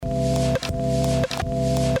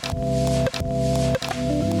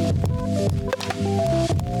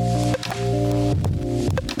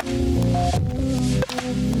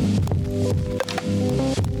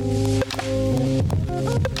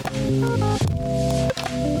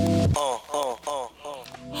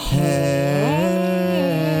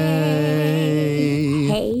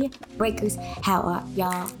Breakers. How are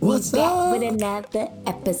y'all? What's we back up? with another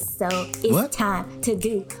episode. It's time to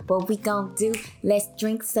do what we gon' do. Let's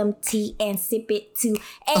drink some tea and sip it too.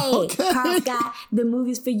 Hey, Carl's got the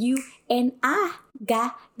movies for you, and I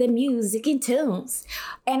got the music and tunes.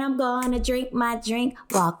 And I'm gonna drink my drink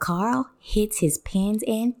while Carl hits his pens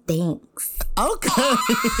and thinks. Okay.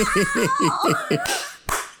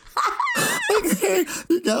 Okay,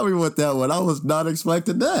 you got me with that one. I was not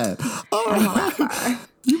expecting that. All I'm right. a rapper.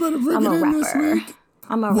 You better bring it in this week.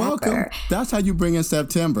 I'm a Welcome. rapper. That's how you bring in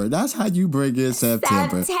September. That's how you bring in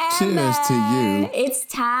September. Cheers to you. It's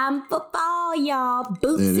time for fall, y'all.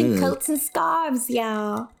 Boots It and is. coats and scarves,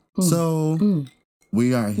 y'all. So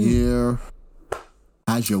we are here.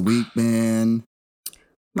 How's your week been?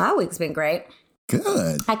 My week's been great.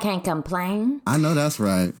 Good. I can't complain. I know that's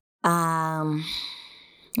right.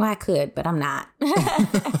 Well, I could, but I'm not.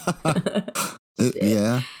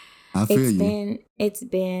 Yeah, I feel you. It's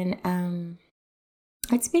been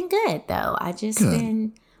good though. I just Good.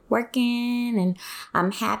 been working, and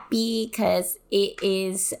I'm happy because it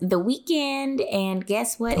is the weekend, and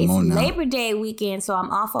guess what? Come It's on now. Labor Day weekend, so I'm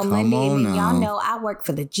off on Come Monday, on and y'all now. know I work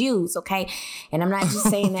for the Jews, okay? And I'm not just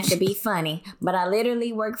saying that to be funny, but I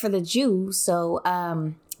literally work for the Jews, so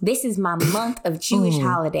this is my month of Jewish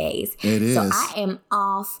holidays. It is. So I am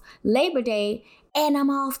off Labor Day, and I'm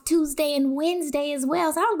off Tuesday and Wednesday as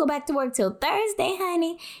well. So I don't go back to work till Thursday,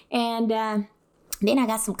 honey. And then I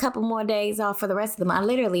got some couple more days off for the rest of the month. I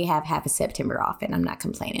literally have half of September off, and I'm not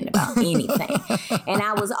complaining about anything. And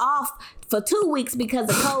I was off for 2 weeks because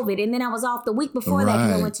of COVID. And then I was off the week before that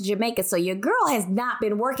because I Right. went to Jamaica. So your girl has not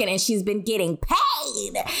been working, and she's been getting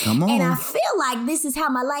paid. Come on. And I feel like this is how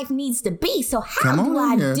my life needs to be. So how Come do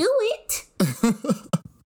on I here. do it?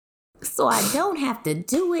 So I don't have to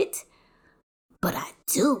do it, but I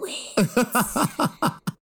do it.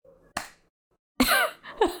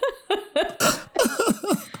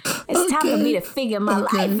 It's time for me to figure my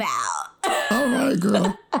life out. All right,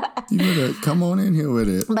 girl. You better come on in here with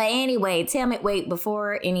it. But anyway, wait,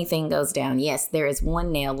 before anything goes down, yes, there is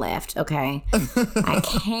one nail left, okay? I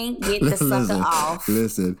can't get the sucker off.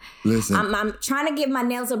 Listen. I'm trying to give my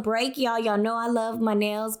nails a break, y'all. Y'all know I love my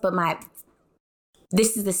nails, but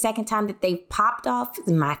this is the second time that they've popped off.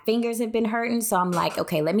 My fingers have been hurting. So I'm like,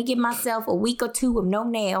 okay, let me give myself a week or two of no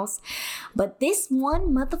nails. But this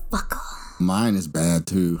one motherfucker. Mine is bad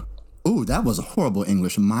too. Ooh, that was horrible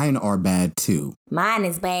English. Mine are bad too. Mine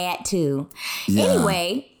is bad too. Yeah,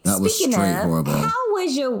 anyway, that was speaking straight of, horrible. how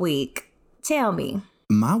was your week? Tell me.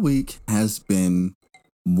 My week has been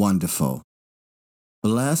wonderful.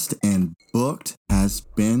 Blessed and booked has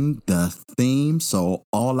been the theme. So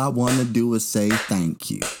all I want to do is say thank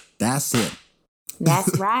you. That's it.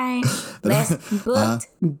 That's right. Blessed, booked,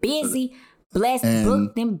 busy. Blessed, And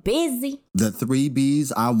booked, and busy. The 3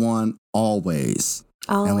 B's I want always.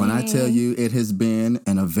 Oh, And when I tell you it has been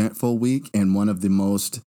an eventful week in one of the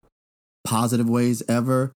most positive ways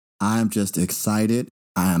ever, I am just excited.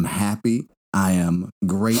 I am happy. I am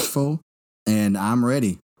grateful. And I'm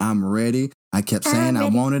ready. I kept saying I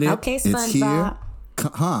wanted it. Okay, it's SpongeBob. here.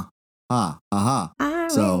 I'm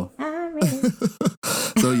So- ready. I'm ready.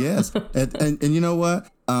 So yes. And you know what?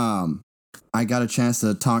 I got a chance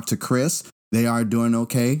to talk to Chris. They are doing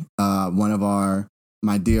okay. One of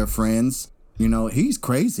my dear friends. You know, he's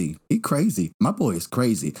crazy. My boy is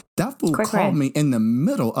crazy. That fool called me in the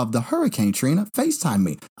middle of the hurricane, Trina. FaceTime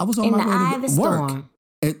me. I was on In my the way eye of to the work. storm.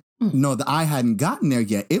 No, the eye hadn't gotten there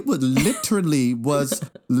yet. It was literally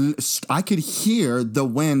I could hear the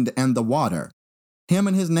wind and the water. Him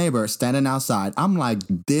and his neighbor standing outside. I'm like,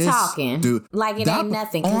 this Talking. dude. Like it that- ain't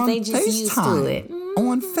nothing because on they just used to FaceTime. it.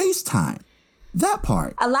 On FaceTime. That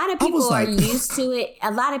part. A lot of I people was are like- used to it.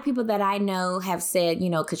 A lot of people that I know have said,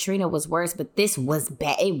 Katrina was worse, but this was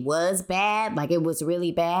bad. It was bad. Like it was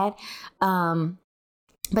really bad.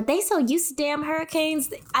 But they so used to damn hurricanes.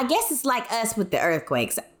 I guess it's like us with the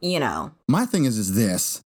earthquakes, My thing is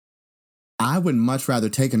this. I would much rather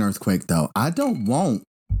take an earthquake, though. I don't want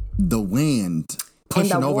the wind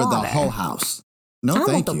pushing over the water. whole house. No, I don't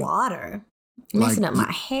thank want the you. water messing Like, up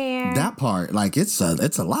my hair. That part, like it's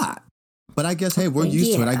a lot. But I guess, hey, we're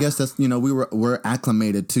used to it. I guess that's, we're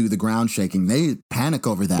acclimated to the ground shaking. They panic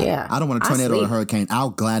over that. Yeah. I don't want a tornado or a hurricane.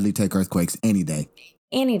 I'll gladly take earthquakes any day.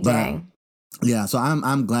 Any day. Yeah, so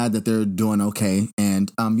I'm glad that they're doing okay.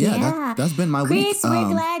 And that's been my week. Chris, we're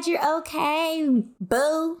glad you're okay,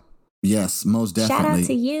 boo. Yes, most definitely. Shout out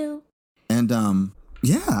to you. And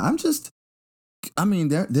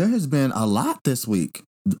there has been a lot this week.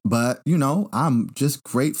 But, I'm just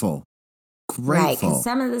grateful grateful. Right, because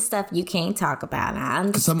some of the stuff you can't talk about. I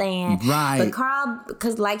understand. Right. But Carl,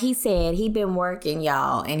 because like he said, he been working,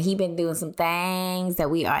 y'all, and he been doing some things that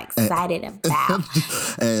we are excited about.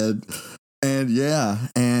 and yeah,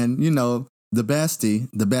 and the bestie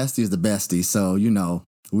is the bestie. So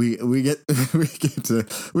we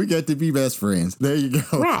get to be best friends. There you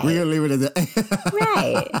go. Right. We're gonna leave it at that.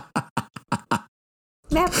 Right.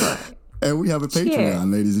 That part. And we have a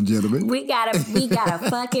Patreon, ladies and gentlemen. We got a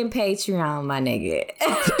fucking Patreon, my nigga.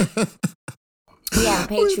 We have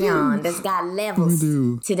a Patreon that's got levels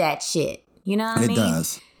to that shit. You know what I mean? It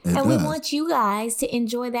does. We want you guys to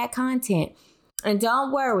enjoy that content. And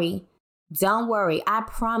don't worry. I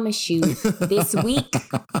promise you this week,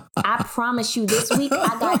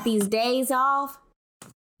 I got these days off.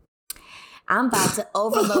 I'm about to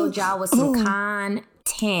overload y'all with some content.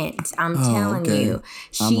 I'm telling you.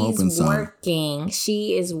 She's working.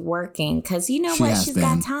 She is working. Because you know what? She's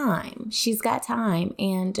got time. She's got time.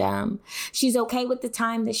 And she's okay with the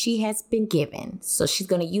time that she has been given. So she's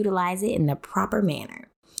going to utilize it in the proper manner.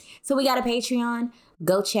 So we got a Patreon.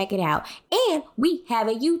 Go check it out. And we have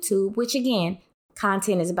a YouTube, which again,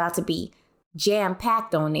 content is about to be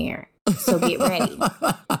jam-packed on there. So get ready.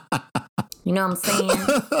 You know what I'm saying?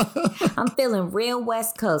 I'm feeling real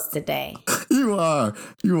West Coast today. You are.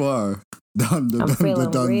 I'm feeling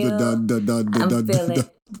real. I'm feeling.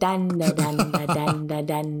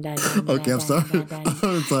 Okay, I'm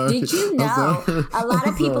sorry. Did you know a lot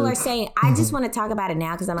of people are saying, I just want to talk about it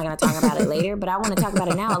now because I'm not going to talk about it later, but I want to talk about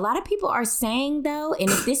it now. A lot of people are saying, though, and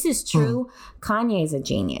if this is true, Kanye is a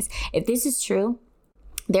genius. If this is true,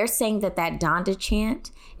 they're saying that Donda chant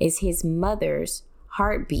is his mother's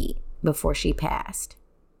heartbeat before she passed.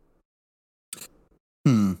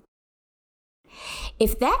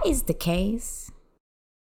 If that is the case,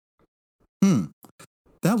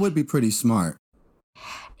 that would be pretty smart.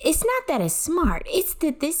 It's not that it's smart. It's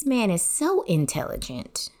that this man is so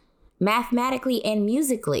intelligent, mathematically and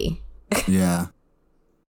musically. Yeah.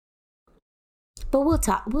 But we'll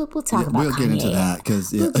talk. We'll talk about. We'll get into that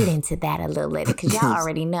because we'll get into that a little later because y'all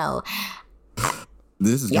already know.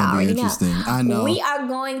 This is gonna be interesting. I know. We are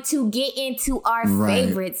going to get into our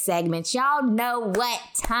favorite segments. Y'all know what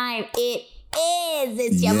time it is.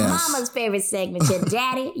 It's your mama's favorite segment. Your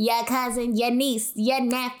daddy, your cousin, your niece, your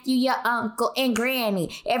nephew, your uncle, and granny.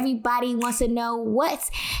 Everybody wants to know what's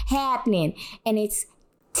happening. And it's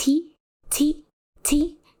tea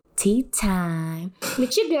time.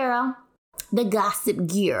 With your girl, the gossip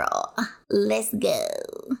girl. Let's go.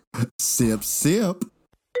 Sip, sip.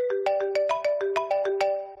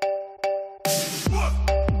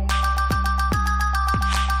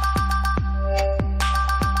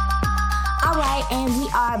 And we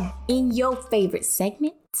are in your favorite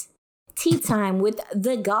segment, Tea Time with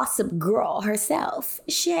the gossip girl herself,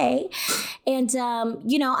 Shay. And,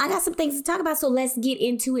 I got some things to talk about, so let's get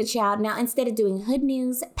into it, child. Now, instead of doing hood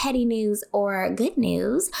news, petty news, or good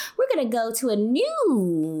news, we're going to go to a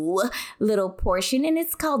new little portion, and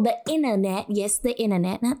it's called the internet. Yes, the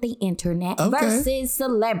internet, not the internet, versus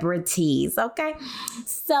celebrities, okay?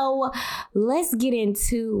 So let's get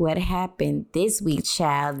into what happened this week,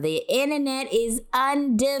 child. The internet is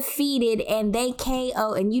undefeated, and they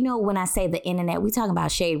KO. And when I say the internet, we talking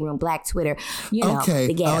about Shade Room, Black Twitter,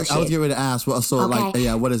 the ghetto I was shit. getting ready to ask. Well, so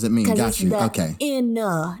what does it mean? Got you. Okay.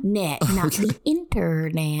 Internet, not the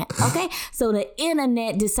internet. Okay, so the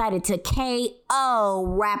internet decided to KO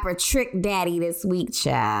rapper Trick Daddy this week,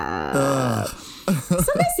 child. So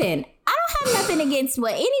listen, I don't have nothing against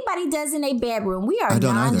what anybody does in a bedroom. We are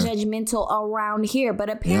non-judgmental around here, but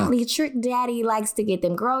apparently Trick Daddy likes to get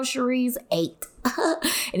them groceries ate.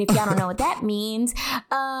 And if y'all don't know what that means,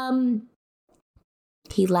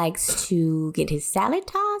 he likes to get his salad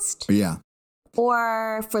tossed. Yeah.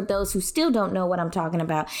 Or for those who still don't know what I'm talking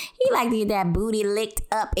about, he like to get that booty licked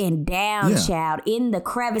up and down, child, in the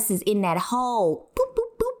crevices, in that hole. Boop,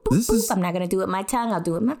 boop, boop, boop, boop. I'm not going to do it with my tongue. I'll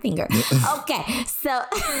do it with my finger. Okay, so...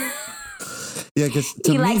 Yeah, because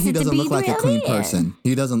to me, he doesn't look like a clean person.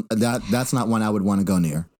 He doesn't... That's not one I would want to go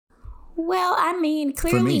near. Well, I mean,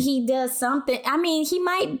 clearly he does something. I mean, he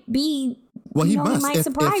might be... Well, he must. He might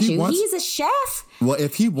surprise you. Wants, he's a chef. Well,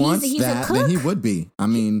 if he wants that, then he would be. I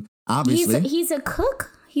mean... Obviously. He's a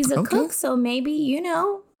cook. He's a cook. So maybe,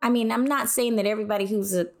 I mean, I'm not saying that everybody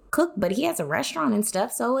who's a cook, but he has a restaurant and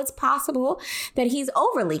stuff. So it's possible that he's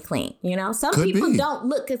overly clean. Some people don't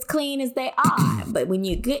look as clean as they are. But when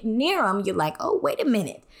you get near them, you're like, oh, wait a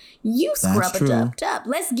minute. You scrub it up.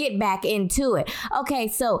 Let's get back into it. Okay.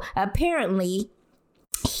 So apparently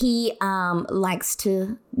he likes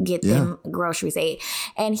to get them groceries.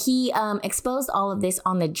 And he exposed all of this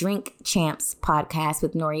on the Drink Champs podcast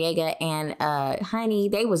with Noriega and Honey.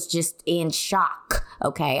 They was just in shock.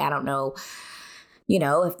 Okay, I don't know,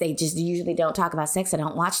 if they just usually don't talk about sex. I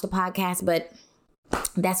don't watch the podcast, but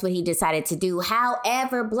that's what he decided to do.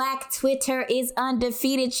 However, Black Twitter is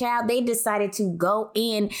undefeated, child. They decided to go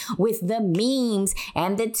in with the memes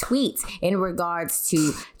and the tweets in regards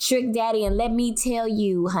to Trick Daddy. And let me tell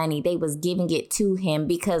you, honey, they was giving it to him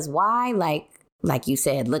because why? Like you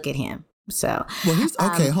said, look at him. So, well, he's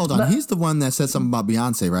okay. Hold on. He's the one that said something about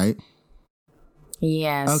Beyonce, right?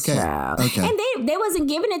 Yes. Okay. Child. Okay. And they wasn't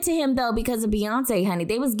giving it to him though because of Beyonce, honey.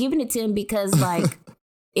 They was giving it to him because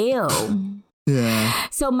ew. Yeah.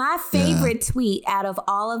 So my favorite tweet out of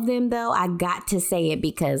all of them, though, I got to say it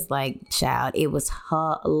because, child, it was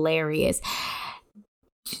hilarious.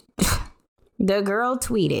 The girl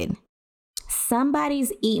tweeted,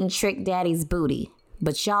 "Somebody's eating Trick Daddy's booty,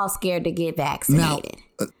 but y'all scared to get vaccinated."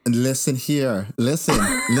 Now, listen here.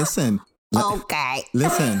 Listen. Okay.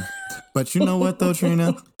 Listen. But you know what, though,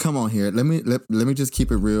 Trina? Come on here. Let me just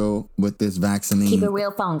keep it real with this vaccine. Keep it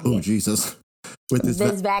real funky. Oh, Jesus. With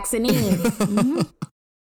this vaccine. Mm-hmm.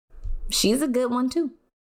 She's a good one too.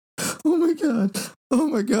 Oh my God.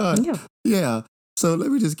 Yeah. So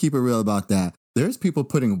let me just keep it real about that. There's people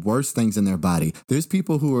putting worse things in their body. There's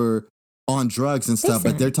people who are on drugs and stuff,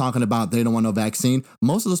 but they're talking about they don't want no vaccine.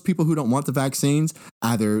 Most of those people who don't want the vaccines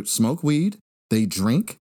either smoke weed, they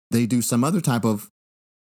drink, they do some other type of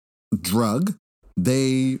drug,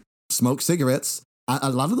 they smoke cigarettes. A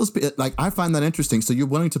lot of those, I find that interesting. So you're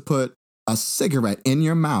willing to put a cigarette in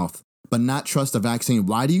your mouth, but not trust a vaccine.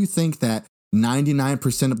 Why do you think that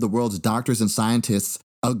 99% of the world's doctors and scientists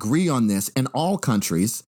agree on this in all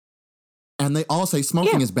countries? And they all say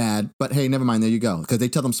smoking is bad, but hey, never mind, there you go. Because they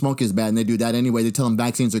tell them smoking is bad and they do that anyway. They tell them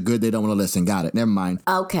vaccines are good, they don't want to listen. Got it, never mind.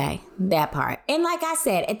 Okay, that part. And like I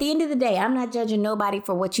said, at the end of the day, I'm not judging nobody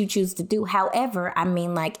for what you choose to do. However, I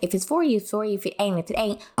mean, if it's for you, it's for you. If it ain't,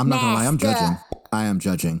 I'm not going to lie, I'm judging. I am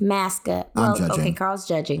judging. Mask up. Well, I'm judging. Okay, Carl's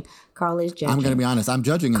judging. Carl is judging. I'm going to be honest, I'm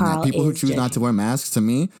judging in that. People who choose not to wear masks, to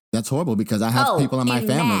me, that's horrible because I have people in my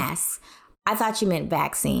family. Masks. I thought you meant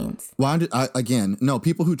vaccines. Well, again, no,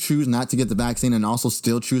 people who choose not to get the vaccine and also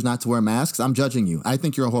still choose not to wear masks, I'm judging you. I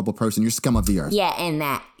think you're a horrible person. You're scum of the earth. Yeah, and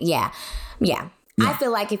that, yeah. I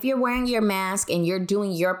feel like if you're wearing your mask and you're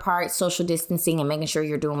doing your part, social distancing and making sure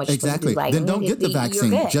you're doing what you're supposed to do, then don't get the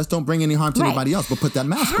vaccine. Just don't bring any harm to anybody else, but put that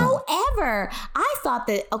mask on. However, I thought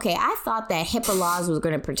that HIPAA laws was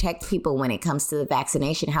going to protect people when it comes to the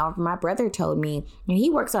vaccination. However, my brother told me, and he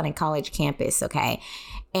works on a college campus,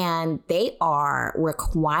 and they are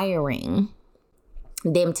requiring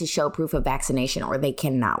them to show proof of vaccination or they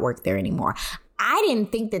cannot work there anymore. I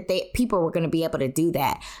didn't think that people were going to be able to do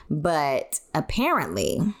that, but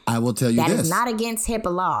apparently, I will tell you that is not against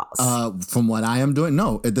HIPAA laws. From what I am doing,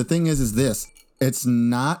 no. The thing is this: it's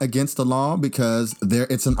not against the law because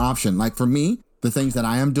it's an option. Like for me, the things that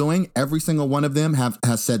I am doing, every single one of them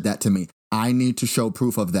has said that to me. I need to show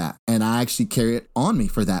proof of that, and I actually carry it on me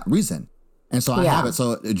for that reason. And so I have it.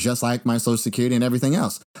 So just like my Social Security and everything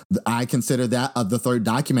else, I consider that the third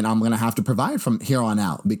document I'm going to have to provide from here on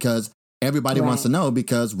out because everybody wants to know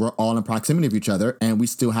because we're all in proximity of each other and we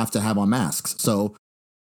still have to have on masks. So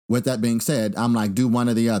with that being said, I'm like, do one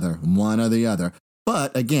or the other.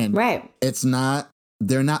 But again, it's not,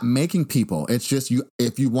 they're not making people. It's just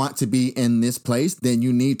if you want to be in this place, then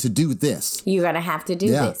you need to do this. You're going to have to do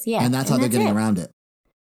this. Yeah. And that's how they're getting around it.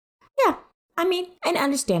 Yeah. I mean, and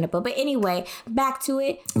understandable. But anyway, back to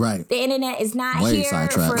it. Right. The internet is not here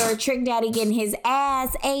for Trick Daddy getting his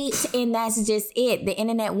ass ate. And that's just it. The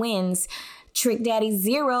internet wins. Trick Daddy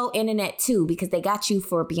 0, internet 2, because they got you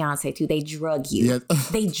for Beyonce too. They drug you. Yeah.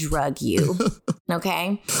 They drug you.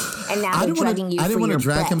 Okay? And now they're drugging you for your I didn't want to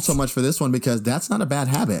drag butt. him so much for this one because that's not a bad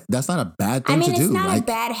habit. That's not a bad thing to do. It's not a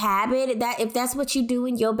bad habit. That if that's what you do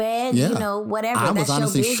in your bed, whatever. I was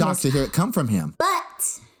honestly shocked to hear it come from him.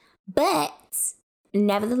 But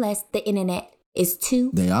nevertheless, the internet is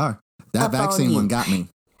too. They are. That vaccine one got me.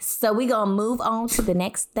 So we're going to move on to the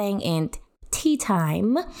next thing in tea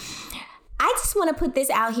time. I just want to put this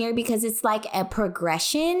out here because it's like a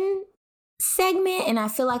progression segment. And I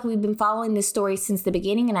feel like we've been following this story since the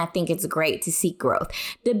beginning. And I think it's great to see growth.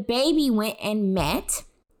 The baby went and met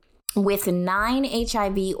with 9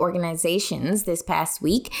 HIV organizations this past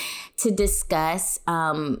week to discuss,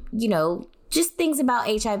 just things about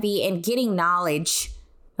HIV and getting knowledge,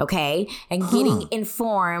 and getting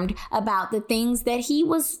informed about the things that he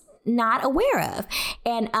was not aware of.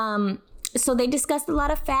 And So they discussed a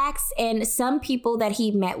lot of facts, and some people that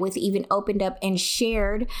he met with even opened up and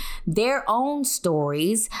shared their own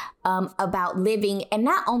stories about living, and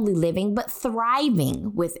not only living, but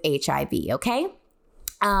thriving with HIV, okay?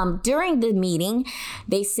 During the meeting,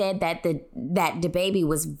 they said that the baby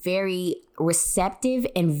was very receptive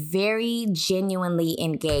and very genuinely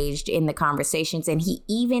engaged in the conversations. And he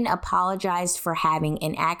even apologized for having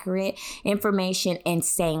inaccurate information and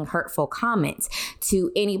saying hurtful comments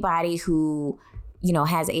to anybody who,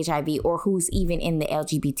 has HIV or who's even in the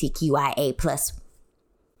LGBTQIA plus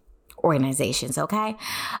organizations. Okay.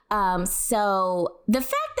 So the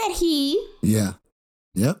fact that he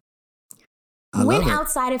went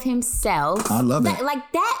outside of himself. I love it.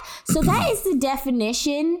 Like that. So that is the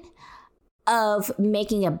definition of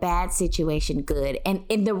making a bad situation good, and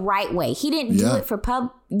in the right way. He didn't do it for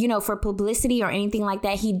for publicity or anything like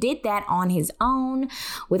that. He did that on his own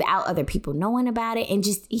without other people knowing about it, and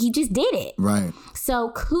he just did it. Right. So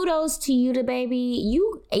kudos to you, the baby.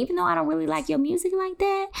 You, even though I don't really like your music like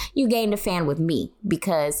that, you gained a fan with me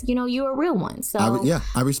because you're a real one. So I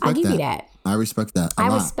respect that. I'll give you that. I respect that.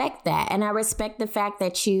 I respect that, and I respect the fact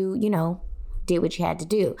that you did what you had to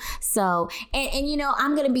do. So, and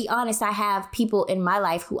I'm going to be honest, I have people in my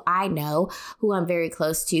life who I know, who I'm very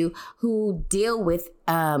close to, who deal with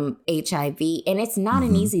HIV, and it's not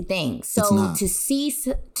an easy thing. So to see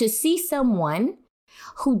someone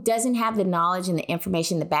who doesn't have the knowledge and the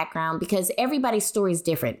information, the background, because everybody's story is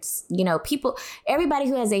different. Everybody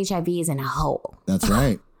who has HIV is in a hole. That's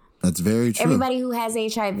right. That's very true. Everybody who has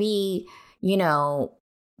HIV,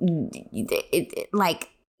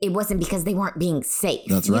 it wasn't because they weren't being safe.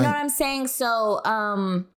 That's right. You know what I'm saying? So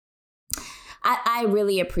I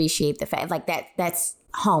really appreciate the fact, like that's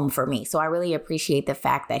home for me. So I really appreciate the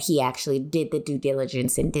fact that he actually did the due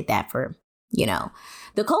diligence and did that for, the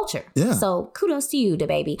culture. Yeah. So kudos to you,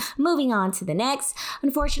 baby. Moving on to the next.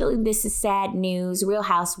 Unfortunately, this is sad news. Real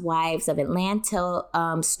Housewives of Atlanta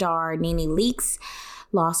star Nene Leakes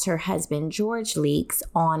lost her husband, George Leakes,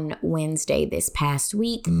 on Wednesday this past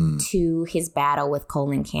week to his battle with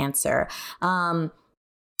colon cancer.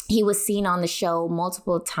 He was seen on the show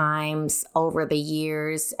multiple times over the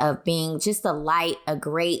years of being just a light, a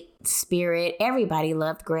great spirit. Everybody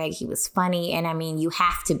loved Greg. He was funny. And I mean, you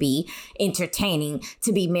have to be entertaining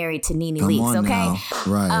to be married to Nene Leakes, okay? Now.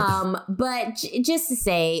 Right. But just to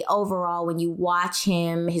say, overall, when you watch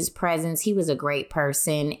him, his presence, he was a great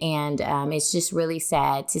person. And it's just really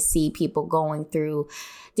sad to see people going through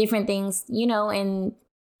different things, and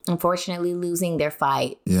unfortunately losing their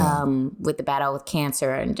fight with the battle with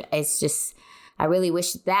cancer. And it's just, I really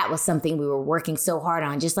wish that was something we were working so hard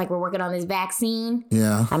on, just like we're working on this vaccine.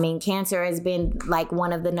 Yeah. I mean, cancer has been like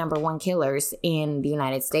one of the number one killers in the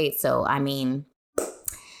United States. So, I mean,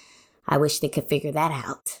 I wish they could figure that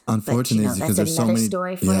out. Unfortunately, but, because that's there's so many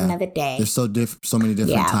story for another day. There's so many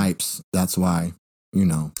different types. That's why.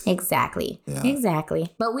 Exactly. Yeah.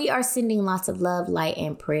 Exactly. But we are sending lots of love, light,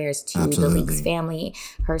 and prayers to the Leakes family,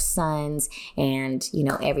 her sons, and,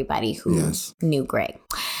 everybody who knew Greg.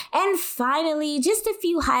 And finally, just a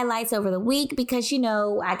few highlights over the week because,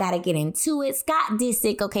 I got to get into it. Scott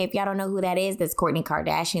Disick, okay, if y'all don't know who that is, that's Kourtney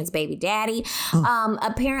Kardashian's baby daddy.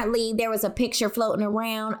 Apparently, there was a picture floating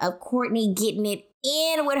around of Kourtney getting it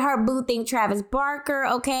in with her boo thing, Travis Barker,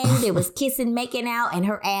 okay? They was kissing, making out, and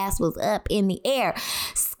her ass was up in the air.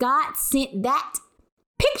 Scott sent that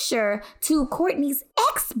picture to Kourtney's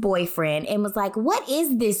ex-boyfriend and was like, what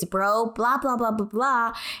is this, bro? Blah, blah, blah, blah,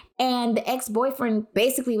 blah. And the ex-boyfriend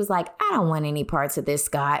basically was like, I don't want any parts of this,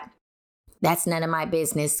 Scott. That's none of my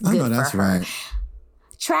business. Good for her. That's right.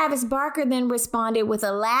 Travis Barker then responded with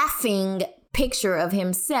a laughing picture of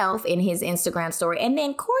himself in his Instagram story. And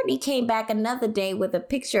then Kourtney came back another day with a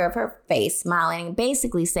picture of her face smiling,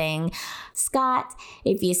 basically saying, Scott,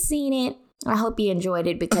 if you've seen it, I hope you enjoyed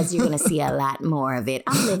it because you're going to see a lot more of it.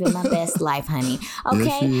 I'm living my best life, honey. Okay.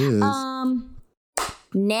 Yes, she is.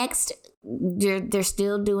 Next, they're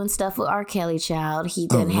still doing stuff with R. Kelly, child. He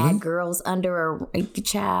done had girls under a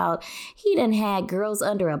child. He done had girls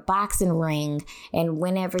under a boxing ring, and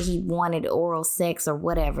whenever he wanted oral sex or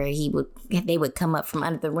whatever, they would come up from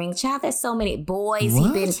under the ring. Child, there's so many boys.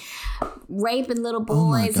 He been raping little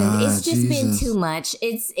boys, and it's just been too much.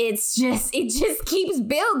 It just keeps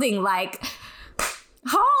building like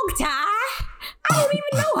hog tie. I don't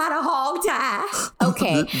even know how to hog tie.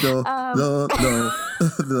 Okay. No.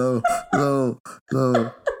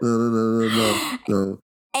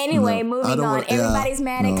 Anyway, moving on. Everybody's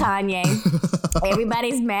mad at Kanye.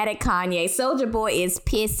 Everybody's mad at Kanye. Soulja Boy is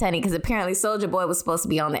pissed, honey, because apparently Soulja Boy was supposed to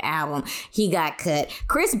be on the album. He got cut.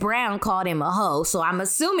 Chris Brown called him a hoe, so I'm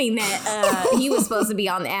assuming that he was supposed to be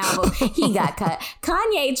on the album. He got cut.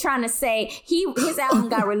 Kanye trying to say his album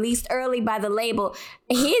got released early by the label.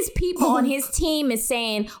 His people on his team is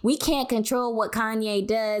saying we can't control what Kanye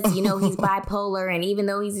does. You know, he's bipolar, and even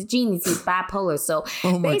though he's a genius, he's bipolar. So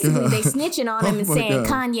basically, they snitching on him and saying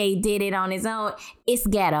Kanye did it on his own. It's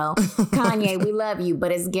ghetto. Kanye, we love you,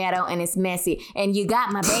 but it's ghetto and it's messy. And you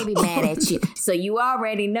got my baby mad at you. So you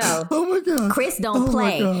already know. Oh my God. Chris don't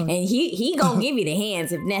play. And he gonna give you the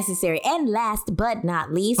hands if necessary. And last but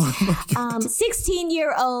not least,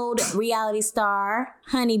 16-year-old reality star,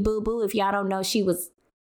 Honey Boo Boo. If y'all don't know, she was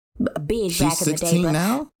big back in the day. She's 16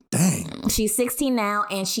 now? Dang. She's 16 now,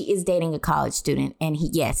 and she is dating a college student. And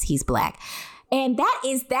he's black. And that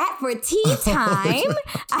is that for tea time.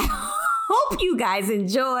 I hope you guys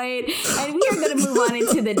enjoyed. And we are going to move on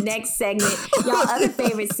into the next segment. Y'all other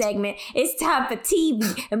favorite segment. It's time for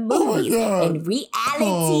TV and movies and reality.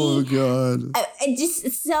 Oh, God.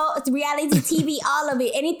 It's reality TV, all of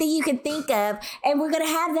it. Anything you can think of. And we're going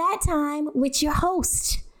to have that time with your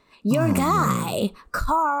host, your guy,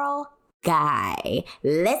 Carl Guy.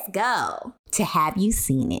 Let's go to Have You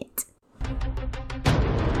Seen It?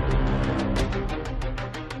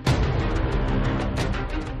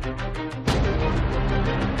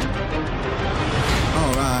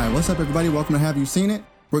 What's up, everybody? Welcome to Have You Seen It?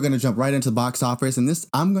 We're going to jump right into the box office. And this,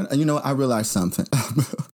 I realized something.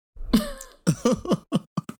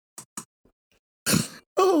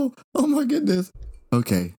 oh my goodness.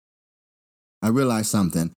 Okay. I realized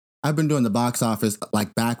something. I've been doing the box office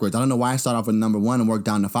like backwards. I don't know why I start off with number 1 and work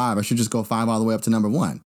down to 5. I should just go 5 all the way up to number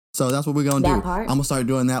 1. So that's what we're going to do. I'm going to start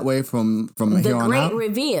doing that way from here on out. The great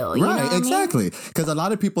reveal. You right, know exactly. Because a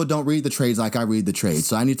lot of people don't read the trades like I read the trades.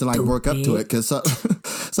 So I need to work up to it because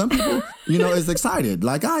some people, is excited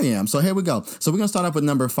like I am. So here we go. So we're going to start off with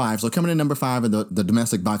number 5. So coming in number 5 in the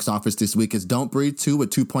domestic box office this week is Don't Breathe 2 with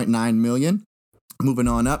 2.9 million. Moving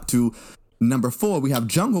on up to number 4, we have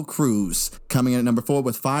Jungle Cruise coming in at number 4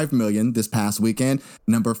 with 5 million this past weekend.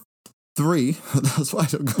 Number 3, that's why I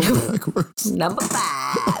don't go backwards. Number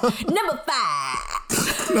 5.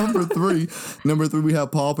 Number 3, we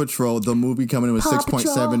have Paw Patrol, the movie coming in with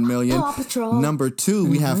 6.7 million. Paw Patrol. Number 2,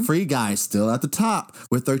 we have Free Guy still at the top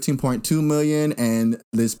with 13.2 million. And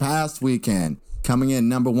this past weekend, coming in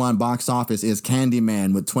number 1 box office is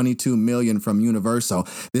Candyman with 22 million from Universal.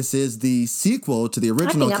 This is the sequel to the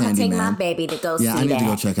original Candyman. I think I'm going to take my baby to go see that. Yeah, I need to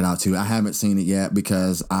go check it out too. I haven't seen it yet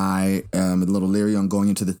because I am a little leery on going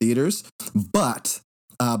into the theaters. But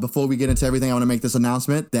before we get into everything, I want to make this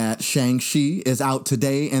announcement that Shang-Chi is out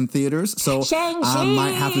today in theaters. So I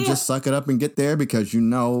might have to just suck it up and get there because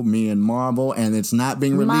me and Marvel, and it's not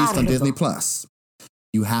being released on Disney+.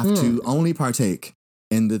 You have to only partake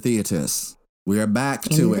in the theaters. We are back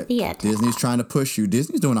to it. Disney's trying to push you.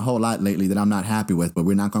 Disney's doing a whole lot lately that I'm not happy with, but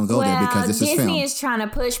we're not going to go there because this is film. Disney is trying to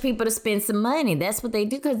push people to spend some money. That's what they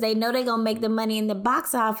do because they know they're going to make the money in the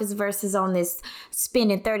box office versus on this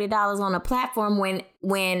spending $30 on a platform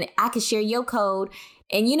when I could share your code.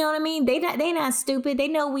 And you know what I mean? They not stupid. They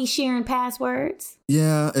know we sharing passwords.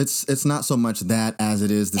 Yeah, it's not so much that as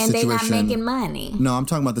it is the situation. And they're not making money. No, I'm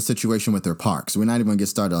talking about the situation with their parks. We're not even going to get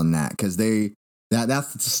started on that because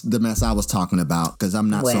that's the mess I was talking about because I'm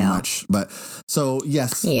not so much. But so,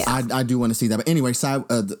 yes, I do want to see that. But anyway,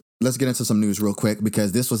 let's get into some news real quick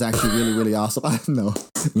because this was actually really, really awesome. I know.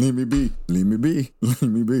 Leave me be.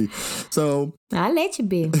 So I'll let you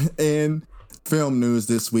be. In film news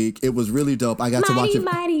this week, it was really dope. I got to watch it.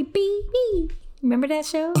 Mighty Bee. Remember that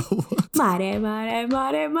show? Mighty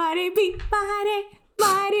Bee. Mighty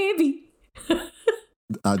Bee.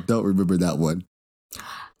 I don't remember that one.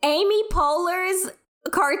 Amy Poehler's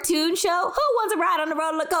cartoon show. Who wants to ride on the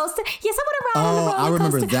roller coaster? Yes, I want to ride on the roller coaster. I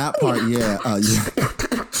remember that part.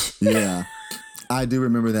 Yeah. Yeah. I do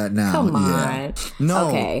remember that now. Come on. Yeah. No.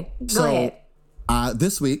 Okay. Go ahead.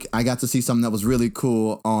 This week, I got to see something that was really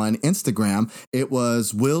cool on Instagram. It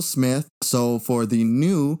was Will Smith. So for the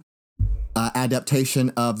new adaptation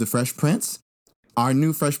of The Fresh Prince, our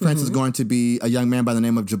new Fresh Prince is going to be a young man by the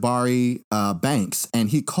name of Jabari Banks. And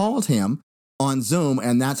he called him on Zoom,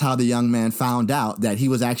 and that's how the young man found out that he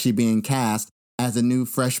was actually being cast as a new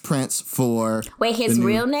Fresh Prince for... Wait, his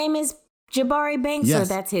real name is Jabari Banks, or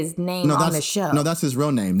that's his name on the show? No, that's his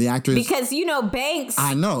real name. The actor is... Because, Banks...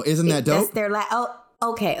 I know. Isn't that dope? That's their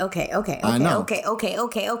okay. I know. Okay.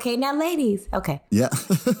 Now, ladies. Okay. Yeah.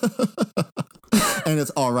 And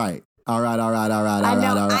it's all right. All right.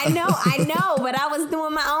 I know, but I was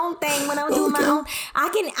doing my own thing when I was doing my own. I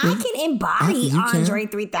can embody Andre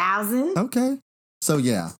 3000. Okay. So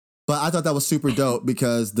yeah. But I thought that was super dope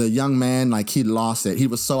because the young man, like, he lost it. He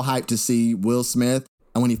was so hyped to see Will Smith.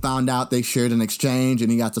 And when he found out, they shared an exchange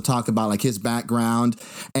and he got to talk about like his background.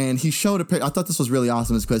 And he showed a picture. I thought this was really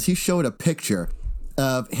awesome because he showed a picture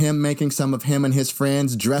of him making some of him and his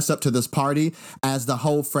friends dress up to this party as the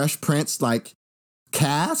whole Fresh Prince like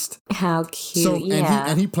cast. How cute. So, yeah.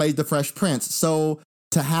 And he played the Fresh Prince. So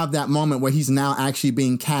to have that moment where he's now actually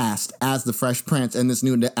being cast as the Fresh Prince in this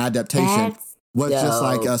new adaptation was dope. just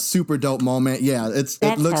like a super dope moment. Yeah, it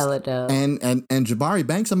looks hella dope. And Jabari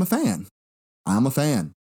Banks, I'm a fan.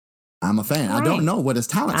 Right. I don't know what his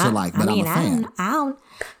talents are like, but I'm a fan. I don't,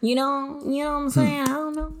 you know what I'm saying? I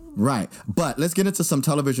don't know. Right. But let's get into some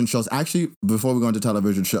television shows. Actually, before we go into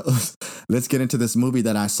television shows, let's get into this movie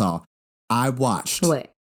that I saw. I watched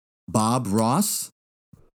Bob Ross.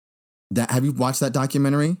 Have you watched that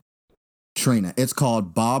documentary? Trina. It's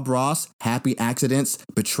called Bob Ross, Happy Accidents,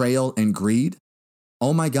 Betrayal, and Greed.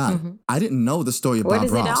 Oh my God. Mm-hmm. I didn't know the story of Bob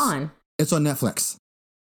Ross. Where is it on? It's on Netflix.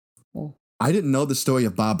 Oh. I didn't know the story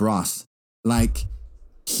of Bob Ross. Like,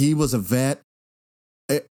 he was a vet.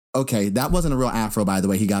 Okay, that wasn't a real afro, by the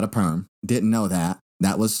way. He got a perm. Didn't know that.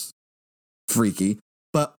 That was freaky.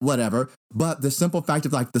 But whatever. But the simple fact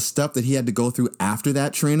of like the stuff that he had to go through after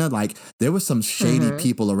that, Trina, like there was some shady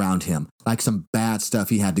people around him, like some bad stuff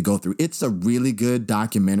he had to go through. It's a really good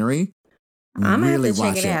documentary. I'm really gonna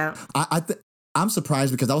have to check it out. I'm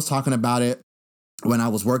surprised because I was talking about it when I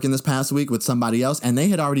was working this past week with somebody else, and they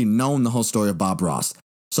had already known the whole story of Bob Ross.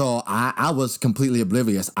 So I was completely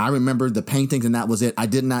oblivious. I remembered the paintings and that was it. I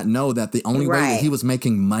did not know that the only way that he was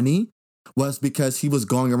making money was because he was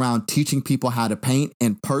going around teaching people how to paint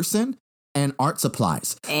in person and art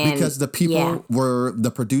supplies. And because the people were,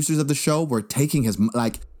 the producers of the show were taking his,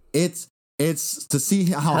 like, it's to see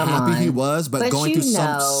how happy he was, but going through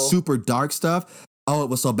some super dark stuff. Oh,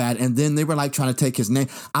 it was so bad. And then they were like trying to take his name.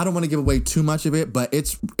 I don't want to give away too much of it, but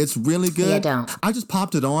it's really good. Yeah, don't. I just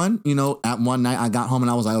popped it on, at one night I got home and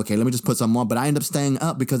I was like, okay, let me just put something on. But I ended up staying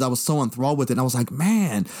up because I was so enthralled with it. And I was like,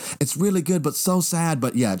 man, it's really good, but so sad.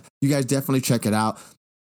 But yeah, you guys definitely check it out.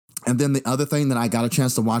 And then the other thing that I got a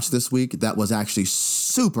chance to watch this week that was actually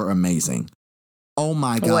super amazing. Oh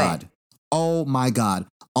my God. Oh my God.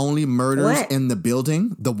 Only Murders in the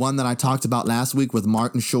Building. The one that I talked about last week with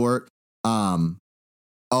Martin Short.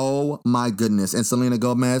 Oh my goodness. And Selena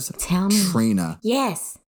Gomez. Tell me. Trina.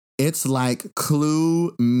 Yes. It's like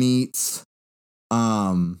Clue meets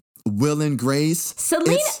Will and Grace.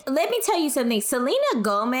 Selena, let me tell you something. Selena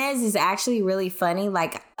Gomez is actually really funny.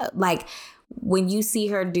 Like when you see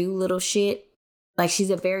her do little shit, like she's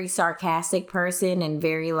a very sarcastic person and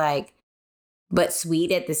very like, but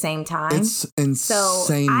sweet at the same time. It's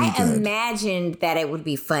insanely I good. imagined that it would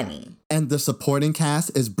be funny. And the supporting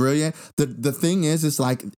cast is brilliant. The thing is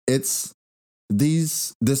like,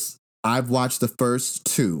 I've watched the first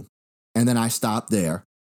two and then I stopped there.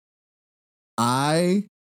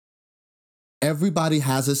 Everybody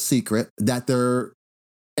has a secret that they're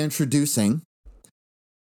introducing.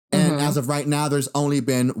 And as of right now, there's only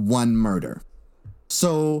been one murder.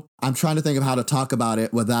 So I'm trying to think of how to talk about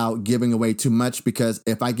it without giving away too much, because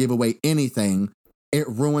if I give away anything, it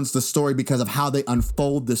ruins the story because of how they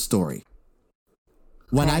unfold the story.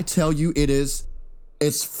 When I tell you it's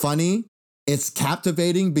funny, it's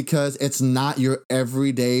captivating because it's not your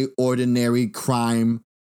everyday, ordinary crime.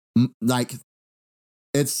 Like,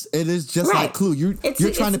 it is just like Clue. You're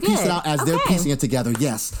trying to piece it out as they're piecing it together.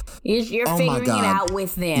 Yes. You're figuring it out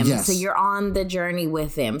with them. Yes. So you're on the journey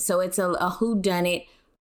with them. So it's a whodunit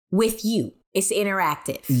with you. It's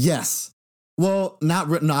interactive. Yes. Well, I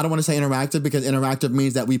don't want to say interactive because interactive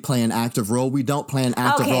means that we play an active role. We don't play an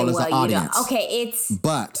active role as an audience.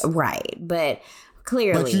 But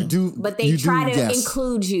clearly. But you do. But they try to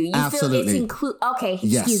include you. You Absolutely. feel it's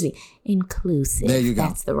excuse me. Inclusive. There you go.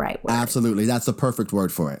 That's the right word. Absolutely. That's the perfect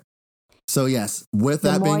word for it. So yes, with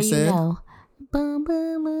that being said,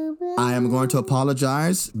 I am going to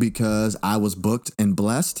apologize because I was booked and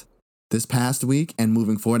blessed this past week, and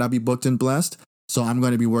moving forward, I'll be booked and blessed. So I'm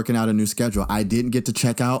going to be working out a new schedule. I didn't get to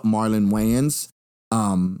check out Marlon Wayans'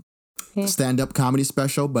 stand-up comedy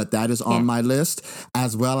special, but that is on my list.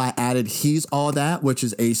 As well, I added He's All That, which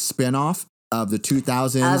is a spinoff of the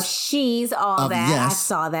 2000s. Of She's All That. Yes. I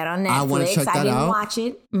saw that on Netflix. I want to check that out. I didn't watch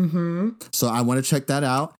it. Mm-hmm. So I want to check that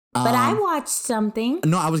out. But I watched something.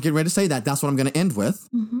 No, I was getting ready to say that. That's what I'm going to end with.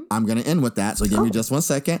 Mm-hmm. I'm going to end with that. So give me just 1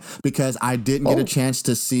 second, because I didn't get a chance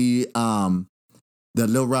to see the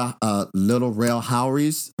Little Rail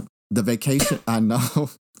Howeries, The Vacation. I know.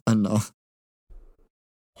 I know.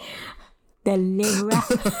 The liver.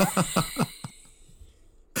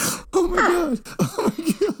 Oh my god. Oh my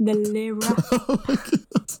god. The liver. Oh my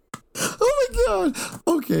god. Oh my god.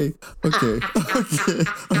 Okay.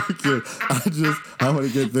 I want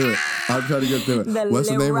to get through it. I'm trying to get through it. What's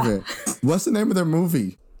the name of it? What's the name of their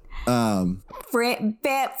movie?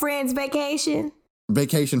 Friends Vacation.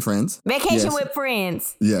 Vacation Friends. Vacation with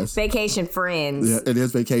Friends. Yes. Vacation Friends. Yeah, it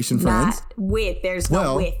is Vacation Friends. Not with. There's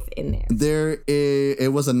no with in there.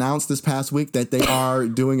 It was announced this past week that they are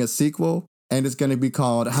doing a sequel, and it's going to be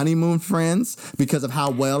called Honeymoon Friends because of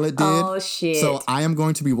how well it did. Oh, shit. So I am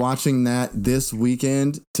going to be watching that this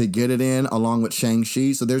weekend to get it in along with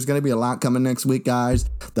Shang-Chi. So there's going to be a lot coming next week, guys,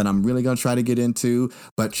 that I'm really going to try to get into.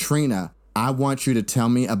 But Trina, I want you to tell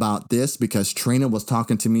me about this because Trina was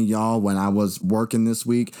talking to me, y'all, when I was working this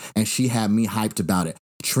week, and she had me hyped about it.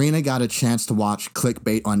 Trina got a chance to watch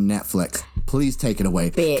Clickbait on Netflix. Please take it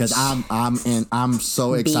away because I'm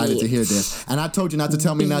so excited to hear this. And I told you not to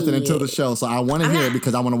tell me nothing until the show, so I want to hear it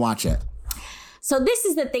because I want to watch it. So this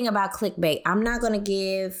is the thing about Clickbait. I'm not going to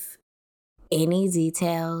give any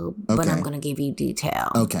detail, but I'm going to give you detail.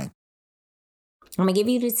 Okay. I'm going to give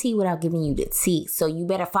you the tea without giving you the tea. So you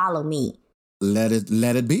better follow me. Let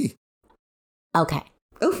it be. Okay.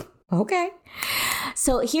 Oof. Okay.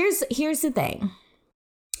 So here's the thing.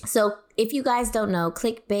 So if you guys don't know,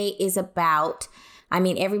 Clickbait is about, I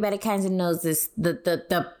mean, everybody kind of knows this,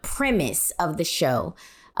 the premise of the show.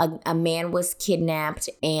 A man was kidnapped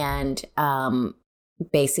and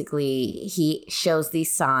basically he shows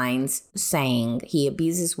these signs saying he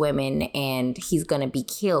abuses women and he's going to be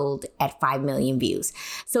killed at 5 million views.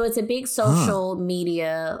 So it's a big social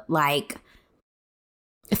media like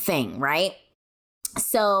thing, right?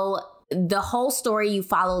 So the whole story, you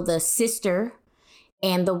follow the sister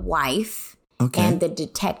and the wife and the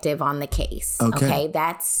detective on the case. Okay.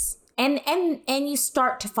 That's and you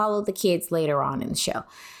start to follow the kids later on in the show.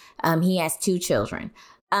 He has 2 children.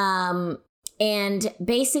 And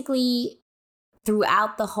basically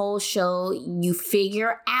throughout the whole show, you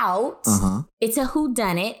figure out it's a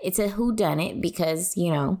whodunit. It's a whodunit because,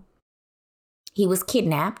 you know, he was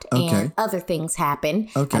kidnapped and other things happen.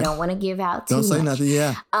 Okay. I don't want to give out too much. Don't say nothing,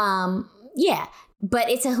 yeah. Yeah, but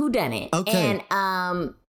it's a whodunit. Okay.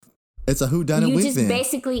 And it's a whodunit week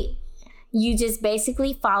then. You just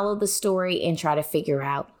basically follow the story and try to figure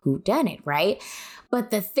out who done it, right? But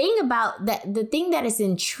the thing that is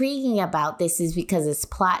intriguing about this is because it's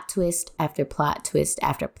plot twist after plot twist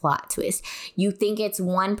after plot twist. You think it's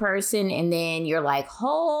one person and then you're like,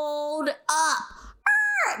 hold up.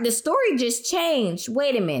 The story just changed.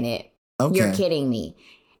 Wait a minute. Okay. You're kidding me.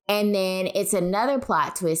 And then it's another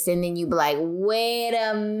plot twist. And then you be like, wait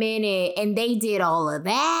a minute. And they did all of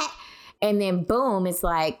that. And then boom, it's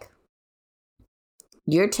like,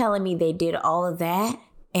 you're telling me they did all of that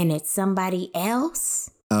and it's somebody else?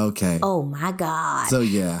 Okay. Oh my God. So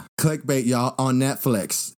yeah, Clickbait, y'all, on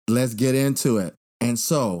Netflix. Let's get into it. And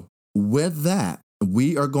so with that,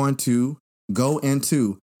 we are going to go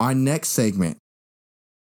into our next segment,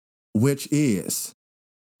 which is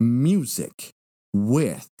Music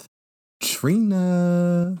with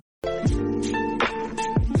Trina.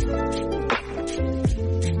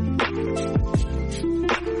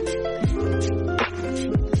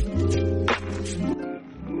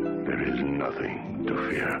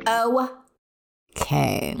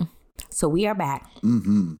 Okay. So we are back.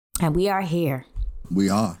 And we are here. We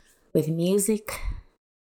are. With music.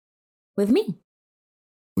 With me.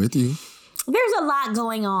 With you. There's a lot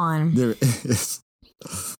going on. There is.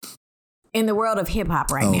 In the world of hip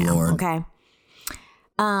hop right now. Lord. Okay.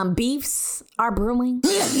 Beefs are brewing.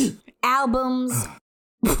 Albums.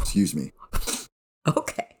 Excuse me.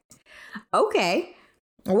 Okay.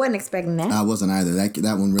 I wasn't expecting that. I wasn't either.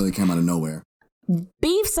 That one really came out of nowhere.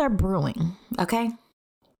 Beefs are brewing, okay?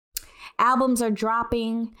 Albums are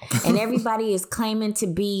dropping, and everybody is claiming to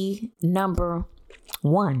be number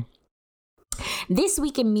one. This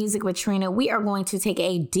week in Music with Trina, we are going to take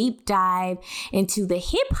a deep dive into the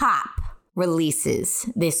hip-hop releases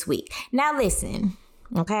this week. Now listen,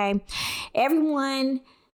 okay? Everyone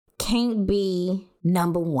can't be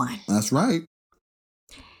number one. That's right.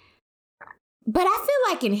 But I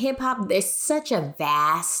feel like in hip hop, there's such a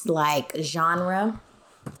vast genre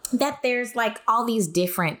that there's all these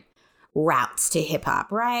different routes to hip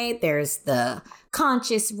hop, right? There's the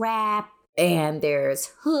conscious rap and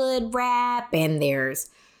there's hood rap and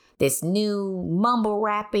there's this new mumble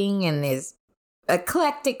rapping and there's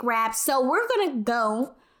eclectic rap. So we're going to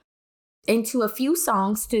go into a few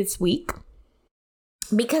songs this week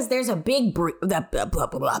because there's a big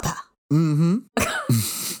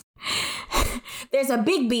there's a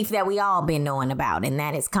big beef that we all been knowing about, and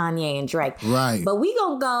that is Kanye and Drake. Right. But we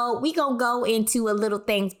gonna go into a little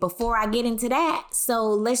things before I get into that. So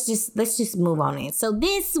let's just move on in. So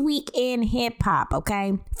this week in hip hop,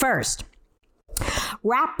 okay? First,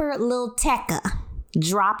 rapper Lil Tecca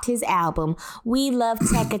dropped his album We Love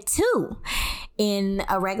Tecca 2 in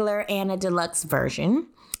a regular and a deluxe version.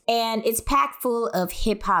 And it's packed full of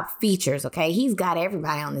hip hop features, okay? He's got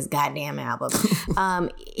everybody on this goddamn album.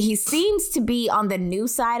 He seems to be on the new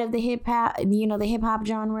side of the hip hop, the hip hop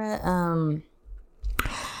genre.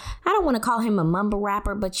 I don't want to call him a mumble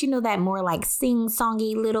rapper, but that more like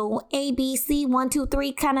sing-songy little ABC 1, 2,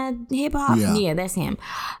 3 kind of hip hop. Yeah, that's him.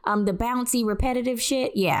 The bouncy, repetitive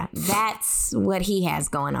shit. Yeah, that's what he has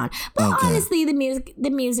going on. But honestly, the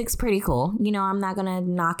music's pretty cool. I'm not gonna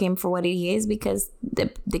knock him for what he is because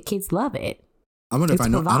the kids love it. I wonder if I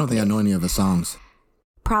know. I don't think I know any of his songs.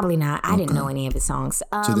 Probably not. I didn't know any of his songs.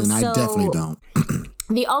 So then I definitely don't.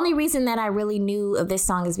 The only reason that I really knew of this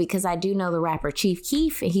song is because I do know the rapper Chief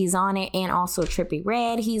Keef. He's on it, and also Trippie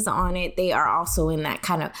Redd. He's on it. They are also in that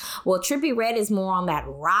kind of. Well, Trippie Redd is more on that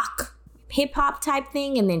rock hip hop type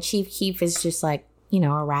thing, and then Chief Keef is just like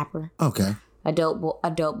a rapper. Okay. A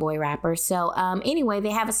dope boy rapper. So anyway,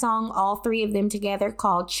 they have a song, all three of them together,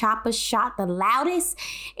 called Choppa Shot the Loudest.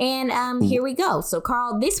 And here we go. So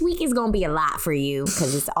Carl, this week is gonna be a lot for you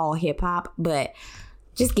because it's all hip hop, but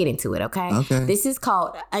just get into it, okay? Okay. This is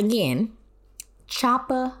called, again,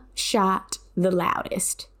 Choppa Shot the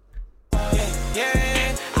Loudest.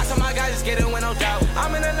 Yeah. I told my guy just get it with no doubt.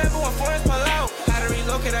 I'm in a level when foreigns pull out. Had to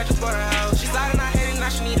relocate, I just bought her house. She's sliding her head and now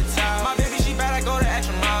she need a towel. My baby, she bad, I go the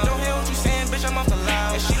extra mile. Don't hear what you saying, bitch, I'm off the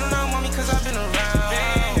loud. And she do not want me cause I've been around.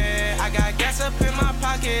 Yeah. I got gas up in my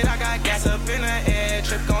pocket, I got gas up in the air.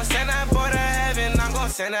 Trip gon' send that boy to heaven, I'm gon'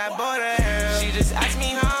 send that boy to hell. She just asked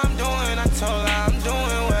me how I'm doing, I told her I'm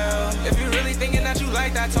doing well. If you really thinking that you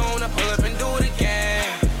like that tone, I pull up and do it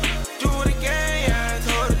again. Do it again, yeah.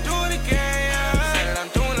 Told her do it again, yeah. Said that I'm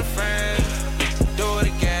doing a friend. Do it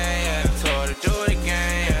again, yeah. Told her do it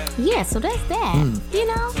again, yeah. Yeah, so that's that.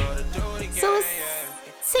 So it's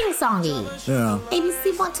sing-songy. Yeah.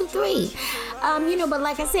 ABC 1, 2, 3. But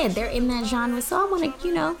like I said, they're in that genre. So I want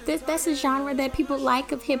to, that's a genre that people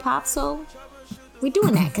like of hip hop. So we're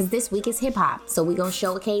doing that because this week is hip hop. So we're going to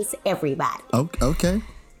showcase everybody. Okay.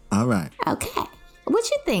 All right. Okay. What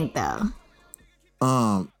you think though?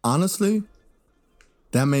 Honestly,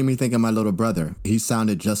 that made me think of my little brother. He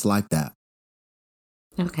sounded just like that.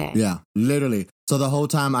 Okay. Yeah, literally. So the whole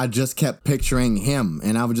time I just kept picturing him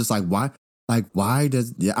and I was just like, why? Like, why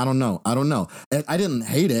does, I don't know. I didn't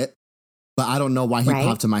hate it, but I don't know why he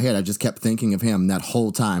popped in my head. I just kept thinking of him that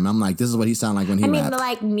whole time. I'm like, this is what he sounded like when he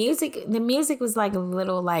rapped. The music was like a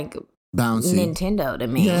little like bouncy Nintendo to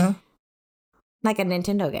me. Yeah. Like a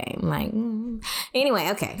Nintendo game. Like, anyway,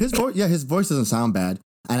 okay. His voice doesn't sound bad.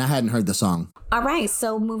 And I hadn't heard the song. All right,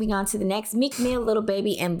 so moving on to the next. Meek Mill, Lil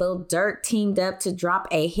Baby, and Lil Durk teamed up to drop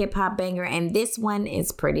a hip-hop banger, and this one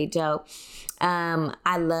is pretty dope.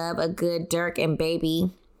 I love a good Durk and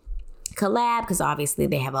Baby collab because obviously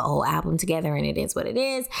they have a whole album together and it is what it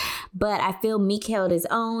is. But I feel Meek held his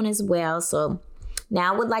own as well, so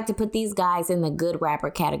now I would like to put these guys in the good rapper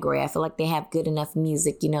category. I feel like they have good enough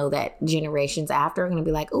music, that generations after are going to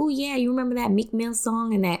be like, oh yeah, you remember that Meek Mill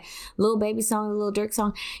song and that Lil Baby song, the Lil Durk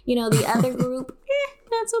song? The other group,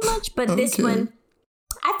 not so much. But this one,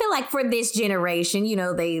 I feel like for this generation,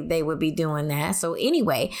 they would be doing that. So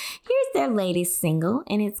anyway, here's their latest single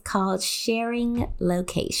and it's called Sharing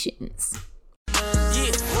Locations.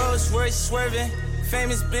 Yeah, Rolls Royce swerving,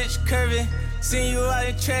 famous bitch curving, seen you out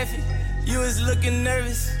in traffic. You was looking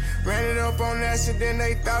nervous. Ran it up on accident,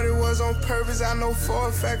 they thought it was on purpose. I know for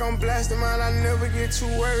a fact I'm blasting mine, I never get too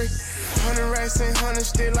worried. 100 racks and 100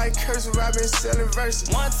 still like cursive, I been selling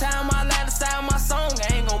verses. One time I lied inside of my song,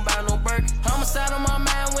 I ain't gon' buy no burger. Homicide on my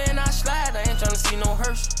mind when I slide, I ain't tryna see no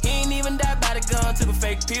hearse. He ain't even died by the gun, took a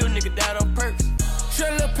fake pill, nigga died on purpose.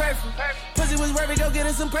 Sure look perfect. Pussy was worth it, go get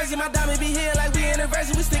us some pressing. My diamond be here like we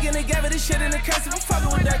anniversary. We sticking together, this shit in the cursive. I'm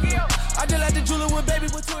fucking with that girl. I just like the jeweler with baby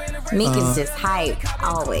with two anniversary. Meek is just hype,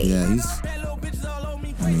 always. Yeah,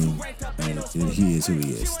 he is who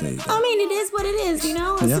he is. There you go. I mean, it is what it is,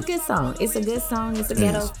 It's a good song. It's a good song. It's a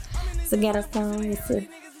ghetto song. It's a,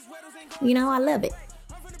 I love it.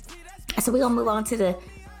 So we're going to move on to the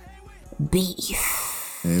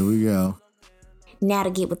beef. Here we go. Now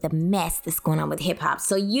to get with the mess that's going on with hip hop.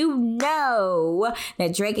 So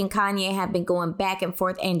that Drake and Kanye have been going back and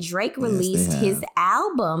forth, and Drake released his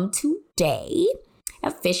album today.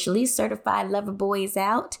 Officially, Certified Lover Boy is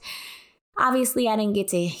out. Obviously, I didn't get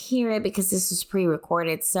to hear it because this was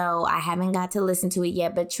pre-recorded, so I haven't got to listen to it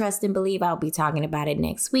yet, but trust and believe I'll be talking about it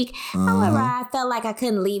next week. However, I felt like I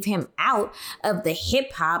couldn't leave him out of the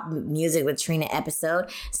hip-hop Music with Trina episode,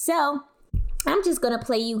 so I'm just going to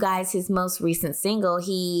play you guys his most recent single.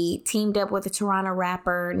 He teamed up with a Toronto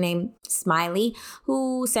rapper named Smiley,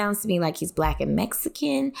 who sounds to me like he's Black and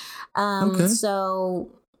Mexican. So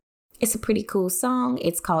it's a pretty cool song.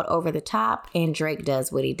 It's called Over the Top, and Drake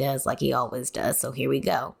does what he does like he always does. So here we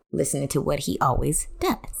go, listening to what he always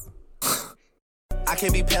does. I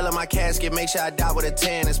can't be pale in my casket, make sure I die with a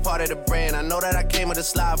 10. It's part of the brand. I know that I came with a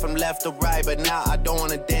slide from left to right, but now I don't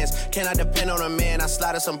wanna dance. Can I depend on a man? I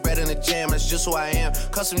slided some bread in the jam, that's just who I am.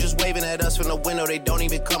 Custom just waving at us from the window, they don't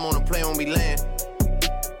even come on the plane when we land.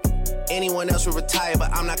 Anyone else would retire,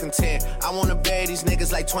 but I'm not content. I wanna bury these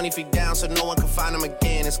niggas like 20 feet down so no one can find them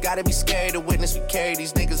again. It's gotta be scary to witness me carry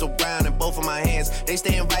these niggas around in both of my hands. They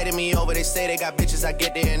stay inviting me over, they say they got bitches, I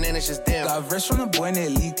get there and then it's just them. Got verse from the boy in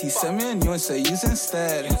elite, he sent me a new and say use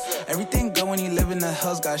instead. Everything go when you live in the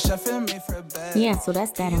hills, got chef and made for a bed. Yeah, so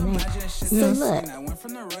that's that on there. So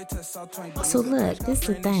look, this is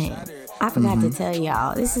the thing. I forgot to tell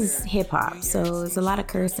y'all, this is hip hop, so there's a lot of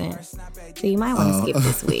cursing. So you might want to skip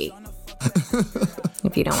this week.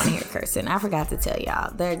 If you don't want to hear cursing, I forgot to tell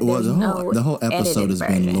y'all. The whole episode has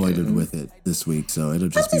been loaded with it this week, so it'll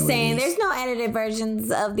just be what it is. There's no edited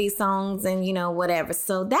versions of these songs, and whatever.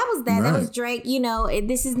 So that was that. Right. That was Drake.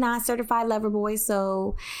 This is not Certified Lover Boy,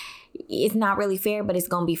 so it's not really fair, but it's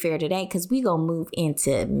gonna be fair today because we gonna move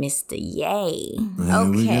into Mr. Ye. There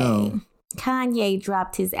we go. Kanye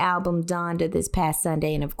dropped his album Donda this past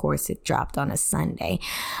Sunday, and of course it dropped on a Sunday.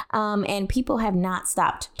 And people have not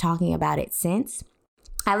stopped talking about it since.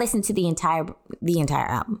 I listened to the entire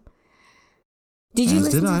album. Did you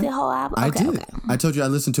listen to the whole album? I did. Okay. I told you I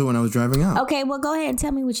listened to it when I was driving out. Okay, well go ahead and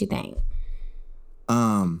tell me what you think.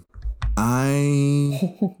 I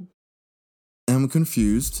am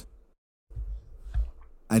confused.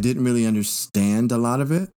 I didn't really understand a lot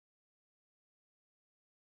of it.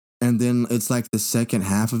 And then it's like the second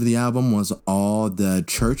half of the album was all the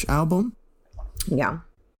church album. Yeah.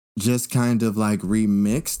 Just kind of like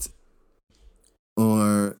remixed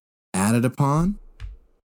or added upon.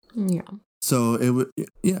 Yeah. So it would,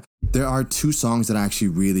 there are two songs that I actually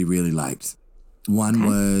really, really liked. One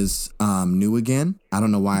was New Again. I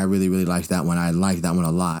don't know why I really, really liked that one. I liked that one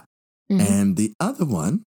a lot. Mm-hmm. And the other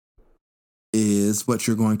one is what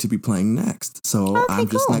you're going to be playing next. So I'm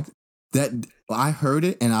just like, that I heard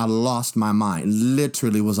it and I lost my mind.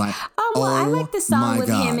 Literally was like, I like the song with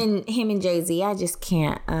him and Jay-Z. I just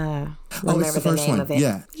can't remember it's the first name one. of it.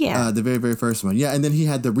 Yeah. The very, very first one. Yeah, and then he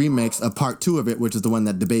had the remix of part 2 of it, which is the one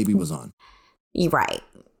that the baby was on. You're right.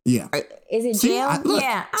 Yeah. Is it Jail? I'm going to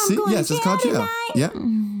jail it's called Jail. Tonight. Yeah.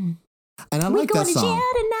 And I like that song. We going to jail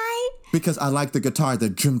tonight? Because I like the guitar, the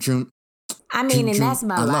drum drum. I mean, and that's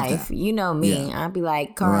my life. That. You know me. Yeah. I'd be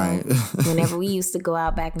like, Carl, whenever we used to go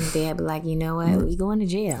out back in the day, I'd be like, you know what? We going to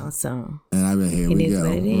jail. So and I mean, here we go.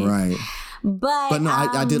 What it is. Right. But no,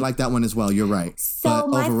 I did like that one as well. You're right. So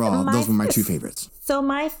but overall, those were my two favorites. So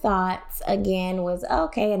my thoughts again was,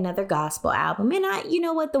 okay, another gospel album. And you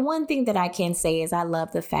know what? The one thing that I can say is I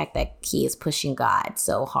love the fact that he is pushing God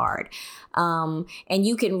so hard. And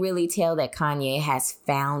you can really tell that Kanye has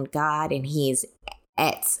found God and he is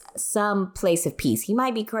at some place of peace. He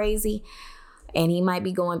might be crazy and he might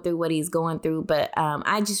be going through what he's going through, but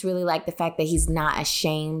I just really like the fact that he's not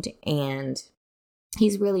ashamed and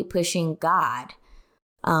he's really pushing God.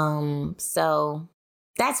 So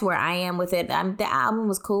that's where I am with it. The album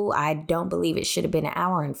was cool. I don't believe it should have been 1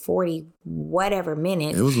 hour and 40 whatever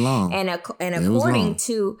minutes. It was long. And according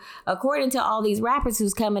to all these rappers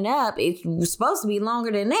who's coming up, it was supposed to be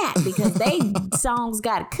longer than that because they songs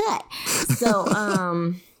got cut. So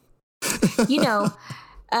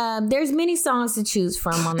there's many songs to choose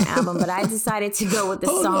from on the album, but I decided to go with the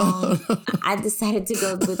song. No. I decided to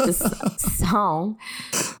go with the song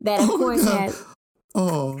that, of course, has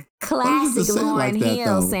classic Lauryn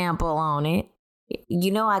Hill sample on it.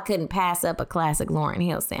 You know I couldn't pass up a classic Lauryn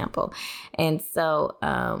Hill sample. And so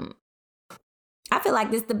I feel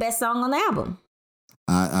like this is the best song on the album.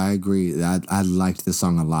 I agree. I liked this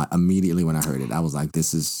song a lot. Immediately when I heard it, I was like,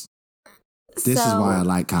 this is why I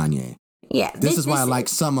like Kanye. Yeah. This is why I like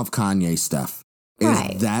some of Kanye's stuff.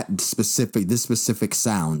 Right. Is this specific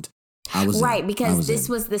sound. Because this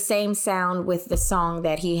was the same sound with the song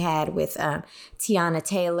that he had with Tiana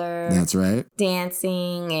Taylor. That's right.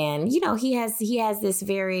 Dancing, and he has this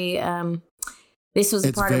very This was a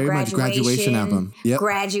It's part of very much graduation album. Yep.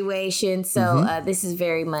 Graduation. So this is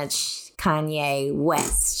very much Kanye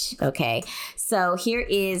West. Okay. So here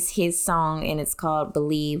is his song, and it's called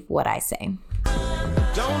Believe What I Say.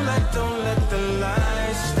 Don't let the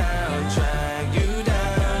lifestyle drag you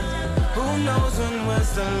down. Who knows when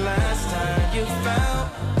was the last time you felt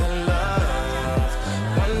the love?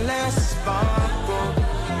 One last sparkle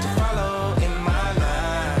to follow in my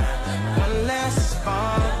life. One last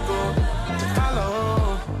sparkle to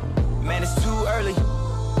follow. Man, it's too early.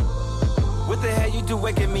 What the hell you do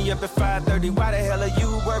waking me up at 5:30? Why the hell are you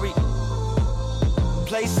worried?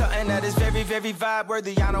 Play something that is very, very vibe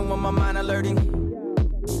worthy. I don't want my mind alerting.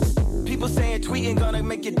 People saying tweeting gonna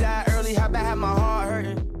make you die early. How about have my heart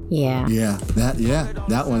hurting? Yeah.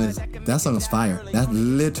 That song is fire.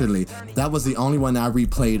 That was the only one that I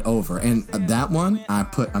replayed over. And that one I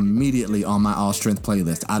put immediately on my All Strength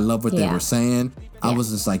playlist. I love what they were saying. I was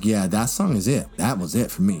just like, yeah, that song is it. That was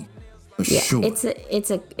it for me. For sure. It's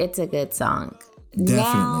a good song. Definitely.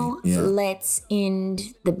 Now Yeah. let's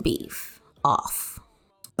end the beef off.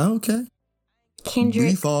 Okay. Kendrick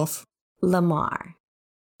Beef off. Lamar.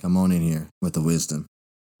 Come on in here with the wisdom.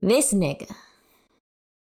 This nigga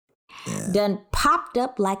done popped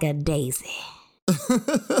up like a daisy.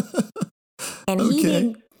 And he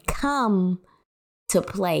didn't come to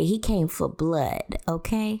play. He came for blood,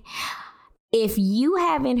 okay? If you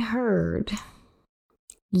haven't heard,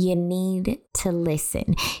 you need to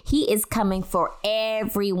listen. He is coming for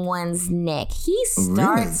everyone's neck. He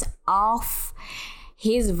starts off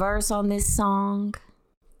his verse on this song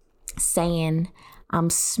saying, I'm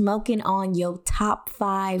smoking on your top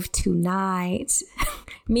 5 tonight.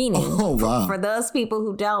 Meaning, for those people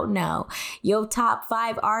who don't know, your top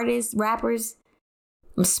 5 artists, rappers,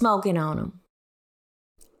 I'm smoking on them.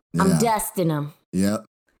 Yeah. I'm dusting them. Yep.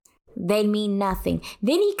 They mean nothing.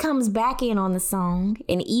 Then he comes back in on the song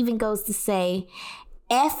and even goes to say,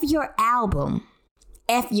 F your album,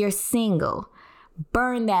 F your single,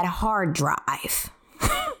 burn that hard drive.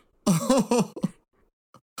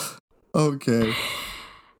 Okay.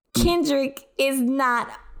 Kendrick is not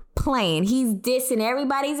playing. He's dissing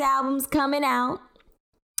everybody's albums coming out.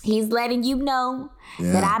 He's letting you know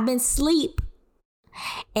that I've been asleep.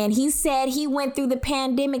 And he said he went through the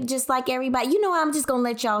pandemic just like everybody. You know what? I'm just going to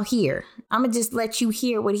let y'all hear. I'm going to just let you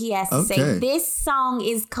hear what he has to say. This song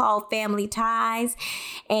is called Family Ties,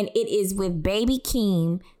 and it is with Baby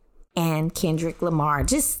Keem and Kendrick Lamar.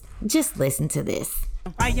 Just listen to this.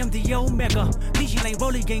 I am the Omega. PG Lane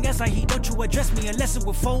rolling gang SIE. Don't you address me unless it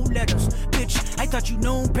with 4 letters. Bitch, I thought you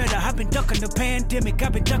known better. I've been ducking the pandemic.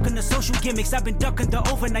 I've been ducking the social gimmicks. I've been ducking the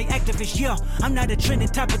overnight activists. Yeah, I'm not a trending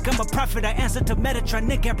topic. I'm a prophet. I answer to Metatron,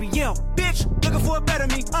 Nick Gabrielle. Bitch, looking for a better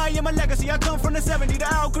me. I am a legacy. I come from the 70s.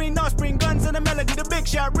 The Al Green, Offspring, guns and the melody. The big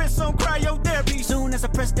shot, wrist on cryotherapy. Soon as I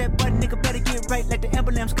press that button, nigga better get right like the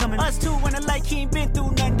emblem's coming. Us two when the light he ain't been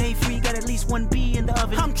through none day free. Got at least 1 B in the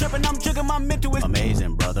oven. I'm tripping, I'm triggering my mental is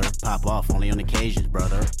amazing, brother. Pop off only on occasions,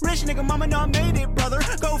 brother. Rich nigga mama know I made it, brother.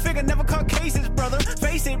 Go figure, never caught cases, brother.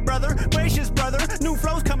 Face it, brother. Gracious, brother. New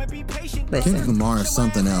flows coming, be patient. Kendrick Lamar is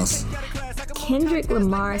something else. Kendrick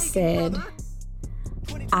Lamar said,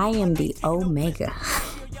 I am the Omega.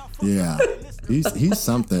 Yeah. He's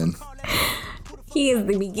something. He is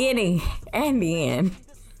the beginning and the end.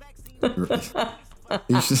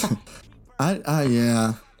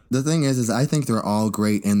 Yeah. The thing is I think they're all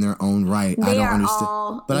great in their own right. They I don't are understand,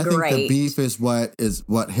 all but I think great. the beef is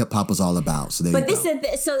what hip hop is all about. So there But you this go.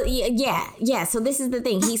 is so yeah. So this is the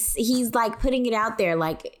thing. He's like putting it out there,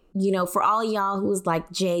 like, you know, for all y'all who's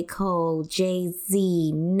like J. Cole,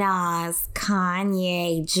 Jay-Z, Nas,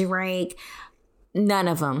 Kanye, Drake, none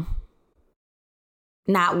of them,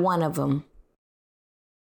 not one of them.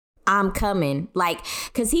 I'm coming, like,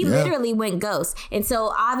 because he literally went ghost. And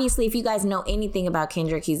so obviously, if you guys know anything about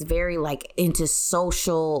Kendrick, he's very like into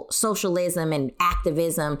socialism and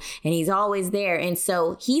activism, and he's always there. And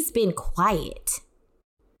so he's been quiet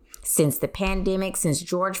since the pandemic, since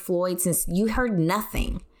George Floyd, since you heard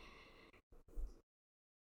nothing.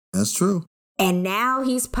 That's true. And now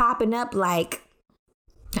he's popping up like,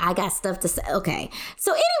 I got stuff to say. Okay.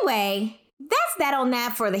 So anyway, that's that on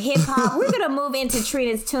that for the hip hop. We're going to move into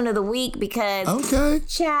Trina's Tune of the Week because,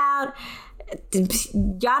 child,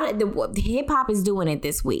 y'all, the hip hop is doing it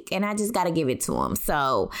this week. And I just got to give it to them.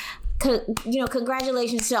 So,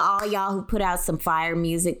 congratulations to all y'all who put out some fire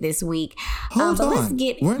music this week. Hold on.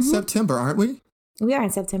 We're in September, aren't we? We are in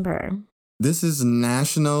September. This is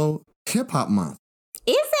National Hip Hop Month.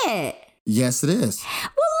 Is it? Yes, it is.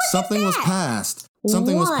 Well, something was passed.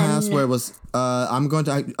 Something was passed where it was.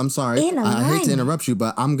 I'm sorry. I hate to interrupt you,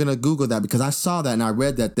 but I'm gonna Google that because I saw that and I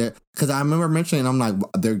read that there. Because I remember mentioning, I'm like,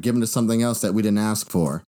 they're giving us something else that we didn't ask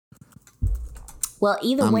for. Well,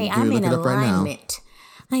 either way, I'm in alignment.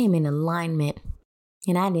 I am in alignment,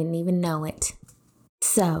 and I didn't even know it.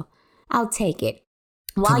 So I'll take it.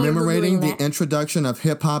 Commemorating the introduction of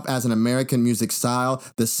hip-hop as an American music style,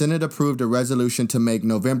 the Senate approved a resolution to make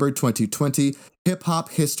November 2020 Hip-Hop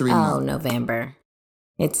History Month. Oh, November.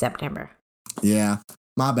 It's September. Yeah,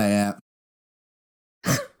 my bad.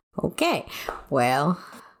 Okay, well.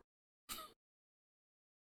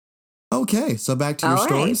 Okay, so back to your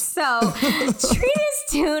stories. So, Trina's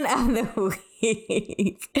tune of the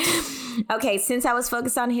week. Okay, since I was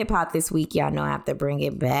focused on hip hop this week, y'all know I have to bring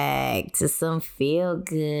it back to some feel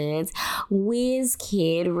goods.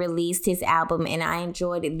 Wizkid released his album, and I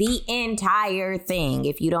enjoyed the entire thing.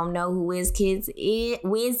 If you don't know who Wizkid is,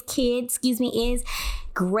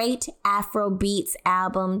 great Afrobeats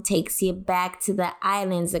album, takes you back to the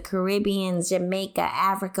islands, the Caribbean, Jamaica,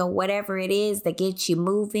 Africa, whatever it is that gets you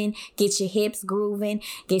moving, gets your hips grooving,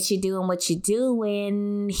 gets you doing what you're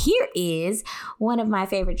doing. Here is one of my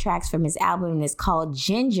favorite tracks from his album, and it's called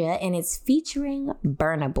Ginger, and it's featuring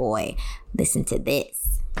Burna Boy. Listen to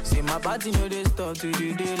this. See my body know they start to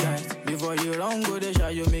the daylight. Before you run go they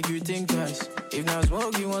shot you make you think twice. If not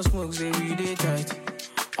smoke you want smoke say we dey tight.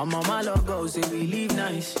 I'm on my logo say we live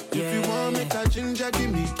nice. Yeah. If you want make a ginger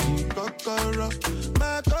give me key kokoro.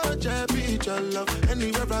 My coach I beat your love.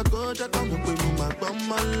 Anywhere I go just come up with me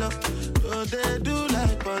my love. So they do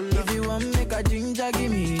like polo. If you want make a ginger give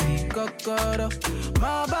me kokoro.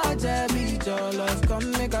 My body beat your love.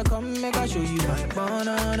 Come make a show you my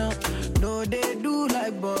banana. No they do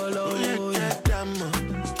like bolo.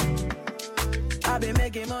 I been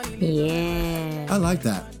making money. Yeah. I like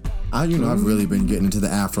that. I've really been getting into the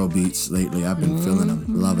Afro beats lately. I've been feeling them,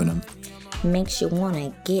 loving them. Makes you want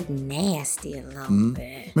to get nasty a little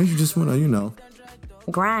bit. Makes you just want to,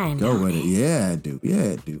 grind. Go with it. Yeah, dude.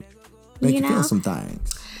 Make you feel some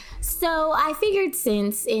things. So I figured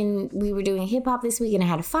since we were doing hip hop this week and I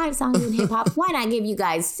had 5 songs in hip hop, why not give you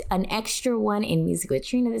guys an extra one in Music with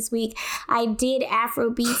Trina this week? I did Afro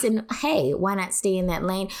beats, and hey, why not stay in that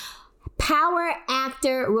lane? Power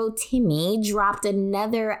actor Rotimi dropped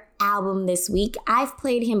another album this week. I've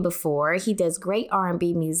played him before. He does great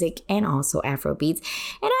R&B music and also Afro beats.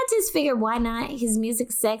 And I just figured, why not? His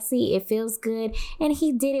music's sexy. It feels good. And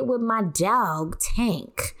he did it with my dog,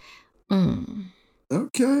 Tank.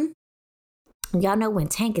 Okay. Y'all know when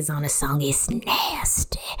Tank is on a song, it's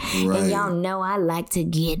nasty. Right. And y'all know I like to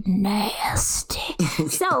get nasty.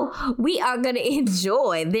 So we are going to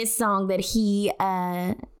enjoy this song that he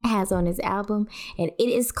has on his album. And it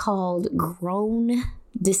is called Grown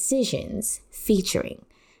Decisions featuring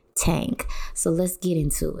Tank. So let's get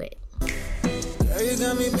into it. Yeah, you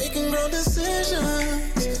got me making grown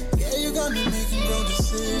decisions. Yeah, you got me making grown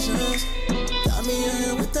decisions. Got me in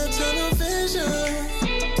here with that tunnel vision.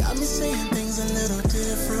 Got me saying things a little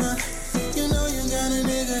different. You know you got a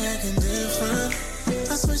nigga acting different.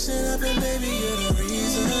 I switched it up and baby you're the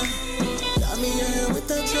reason. Got me in here with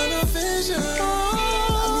that tunnel vision.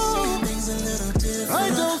 Got me saying things a little different. I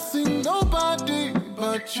don't see nobody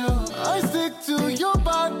but you. I stick to your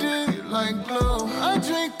body like glue. I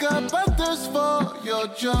drink up and thirst for your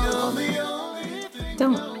joy.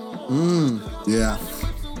 Don't. Yeah.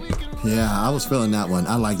 Yeah, I was feeling that one.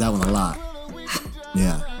 I like that one a lot.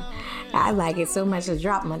 Yeah. I like it so much to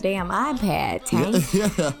drop my damn iPad, Tank.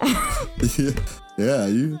 Yeah,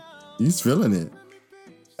 you's feeling it.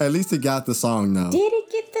 At least it got the song though. Did it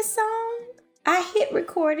get the song? I hit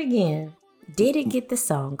record again. Did it get the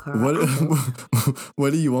song, Carl?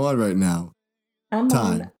 What are you on right now? I'm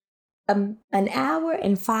on an hour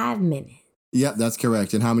and 5 minutes. Yep, that's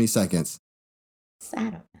correct. And how many seconds? I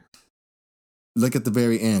don't know. Look at the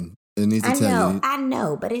very end. It needs to tell you. I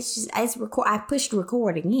know, but it's record. I pushed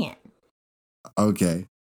record again. Okay.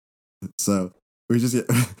 So we just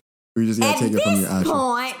gotta take it from your action.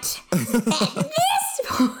 At this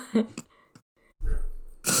point.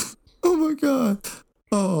 Oh my God.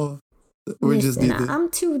 Oh. I'm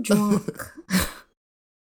too drunk.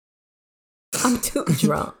 I'm too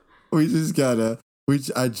drunk. We just gotta get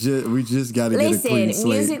a clean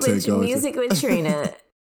slate Music with Trina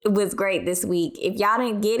was great this week. If y'all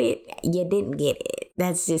didn't get it, you didn't get it.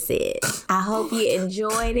 That's just it. I hope you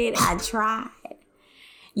enjoyed it. I tried.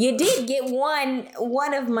 You did get one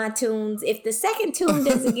of my tunes. If the second tune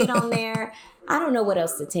doesn't get on there, I don't know what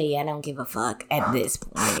else to tell you. I don't give a fuck at this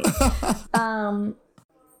point.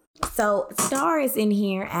 So Star is in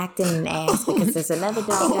here acting an ass because there's another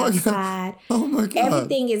dog outside. Oh my God.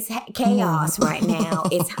 Everything is chaos right now.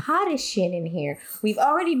 It's hot as shit in here. We've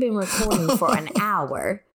already been recording for an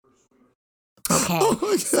hour. Okay.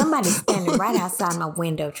 Somebody's standing right outside my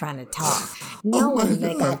window trying to talk. Knowing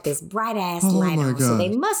they got this bright ass light on. So they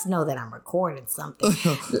must know that I'm recording something.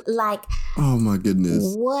 Like, oh my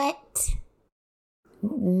goodness. What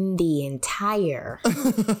the entire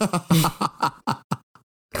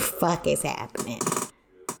fuck is happening?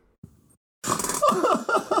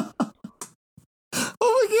 Oh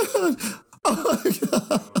my God. Oh my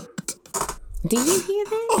God. Do you hear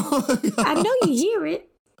that? Oh my God. I know you hear it.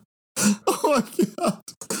 Oh my God.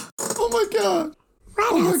 Oh my God.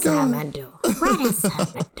 Right outside my door. Right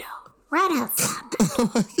outside my door. Right outside my door.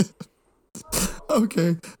 Oh my God.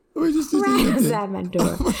 Okay. We just right outside my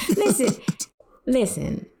door.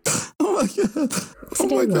 Listen. Oh my God. Oh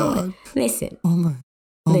my God. Listen. Oh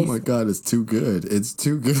my God. It's too good. It's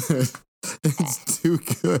too good. It's too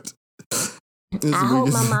good. I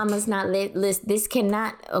hope my mama's not list. This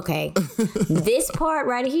cannot. Okay, this part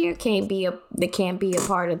right here can't be a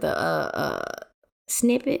part of the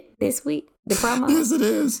snippet this week. The promo. Yes, it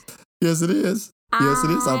is. Yes, it is. Yes,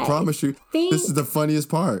 it is. I promise you. This is the funniest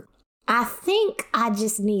part. I think I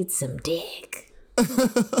just need some dick.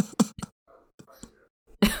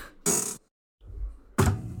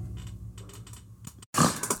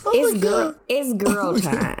 It's girl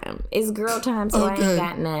time. It's girl time, so I ain't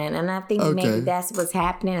got none. And I think maybe that's what's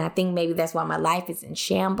happening. I think maybe that's why my life is in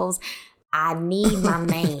shambles. I need my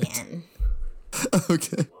man.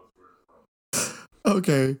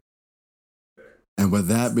 Okay. And with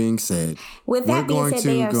that being said,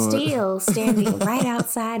 they are still standing right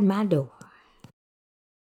outside my door.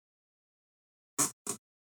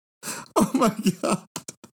 Oh my God.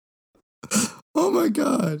 Oh my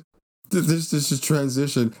God. This is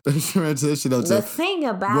transition. The thing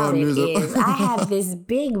about it is I have this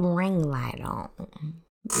big ring light on.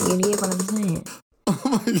 You get what I'm saying? Oh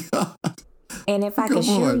my God. And if I can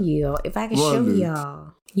show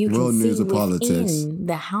y'all, you can see within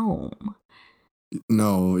the home.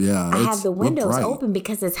 No, yeah. I have the windows open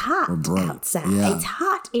because it's hot outside. Yeah. It's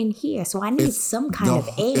hot in here, so I need some kind of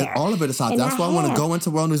air. All of it is hot. That's why I want to go into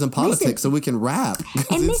world news and politics so we can rap.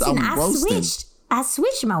 And listen, I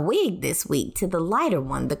switched my wig this week to the lighter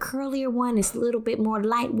one. The curlier one is a little bit more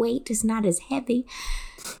lightweight. It's not as heavy.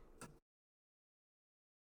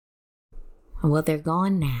 Well, they're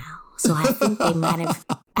gone now. So I think they might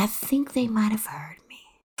have heard me.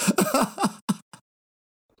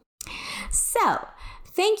 So,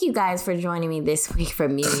 thank you guys for joining me this week for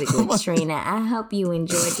Music with Trina. I hope you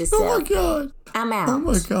enjoyed yourself. Oh my God. I'm out. Oh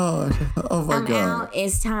my God. Oh my God. I'm out.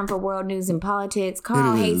 It's time for World News and Politics.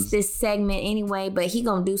 Carl hates this segment anyway, but he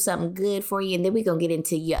gonna do something good for you, and then we gonna get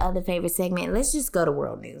into your other favorite segment. Let's just go to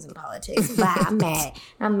World News and Politics. Bye. I'm mad.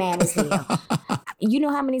 I'm mad as hell. You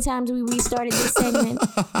know how many times we restarted this segment?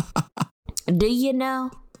 Do you know?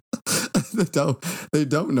 They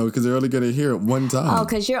don't know because they're only going to hear it one time. Oh,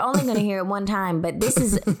 because you're only going to hear it one time, but this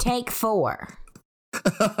is take 4.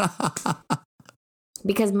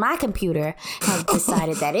 Because my computer has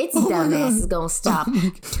decided that its dumbass is going to stop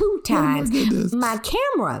 2 times. My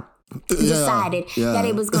camera decided that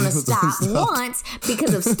it was going to stop once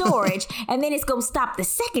because of storage, and then it's going to stop the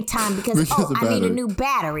second time because I need a new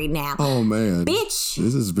battery now. Oh, man. Bitch.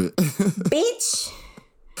 This is Bitch.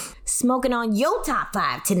 Smoking on your top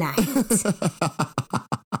 5 tonight.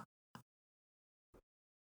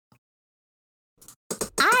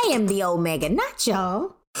 I am the Omega, not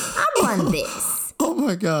y'all. I run this. Oh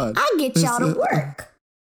my God. I get y'all to work.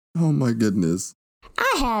 Oh my goodness.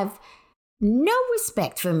 I have no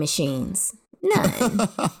respect for machines. None.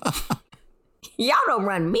 Y'all don't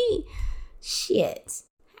run me. Shit.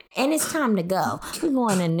 And it's time to go. We're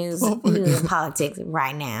going to news and politics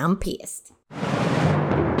right now. I'm pissed.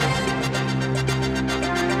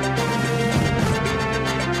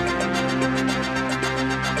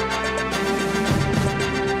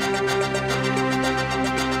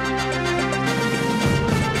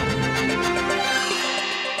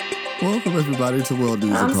 Welcome everybody to World News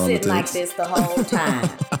and Politics. I'm sitting like this the whole time.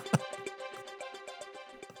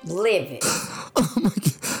 Living.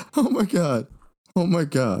 Oh my God. Oh my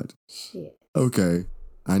God. Shit. Okay.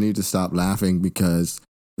 I need to stop laughing because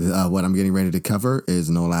what I'm getting ready to cover is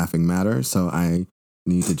no laughing matter. So I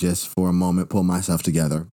need to just for a moment pull myself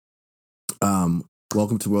together.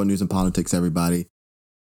 Welcome to World News and Politics, everybody.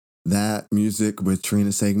 That music with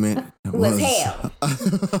Trina segment was hell.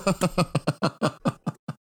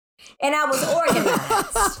 And I was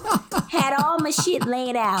organized. Had all my shit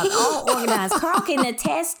laid out, all organized. Carl can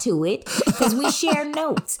attest to it because we share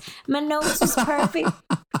notes. My notes was perfect.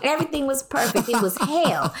 Everything was perfect. It was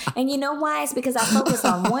hell. And you know why? It's because I focus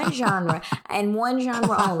on one genre and one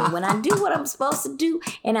genre only. When I do what I'm supposed to do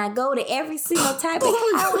and I go to every single topic,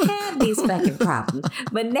 I don't have these fucking problems.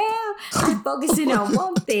 But now I'm focusing on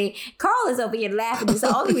one thing. Carl is over here laughing. It's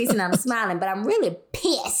the only reason I'm smiling, but I'm really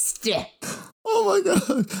pissed. Oh my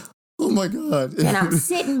God. Oh my God. And I'm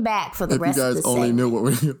sitting back for the rest of the If you guys only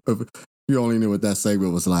segment. knew you only knew what that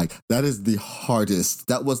segment was like. That was the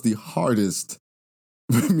hardest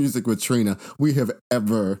music with Trina we have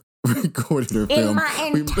ever recorded or filmed. In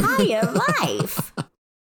my entire life.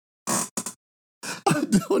 I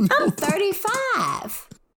don't know. I'm 35.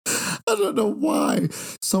 I don't know why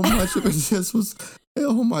so much of it just was,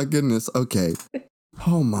 oh my goodness. Okay.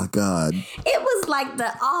 Oh my God. It was like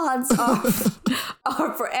the odds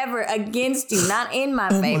are forever against you, not in my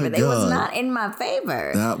favor. They was not in my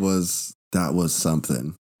favor. That was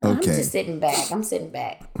something. I'm Okay. just sitting back. I'm sitting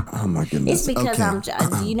back. Oh my goodness. It's because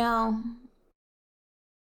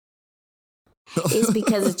it's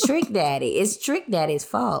because of Trick Daddy. It's Trick Daddy's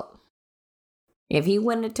fault. If he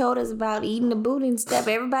wouldn't have told us about eating the booty and stuff,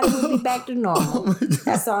 everybody would be back to normal.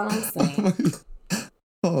 That's all I'm saying.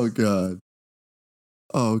 Oh God.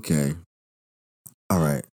 Okay. All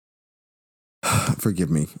right. Forgive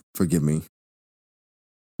me.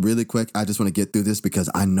 Really quick, I just want to get through this because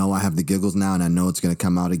I know I have the giggles now and I know it's going to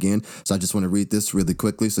come out again. So I just want to read this really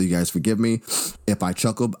quickly so you guys forgive me. If I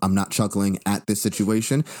chuckle, I'm not chuckling at this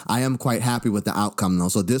situation. I am quite happy with the outcome though.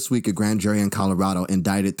 So this week, a grand jury in Colorado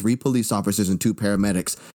indicted 3 police officers and 2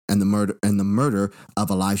 paramedics in the murder of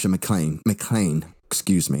Elijah McClain.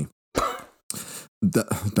 Excuse me.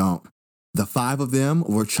 The 5 of them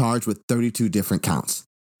were charged with 32 different counts.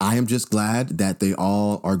 I am just glad that they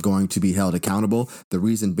all are going to be held accountable. The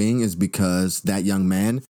reason being is because that young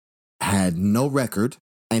man had no record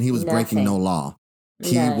and he was breaking no law.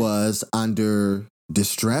 He was under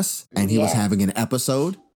distress and he was having an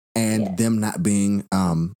episode, and them not being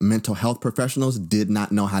mental health professionals did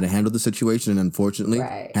not know how to handle the situation and unfortunately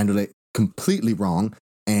handled it completely wrong.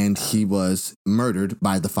 And he was murdered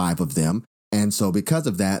by the 5 of them. And so because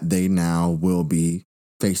of that, they now will be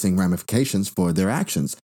facing ramifications for their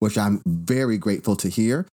actions, which I'm very grateful to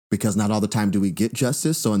hear because not all the time do we get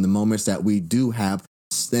justice. So in the moments that we do have,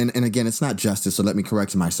 and again, it's not justice. So let me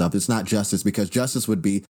correct myself. It's not justice because justice would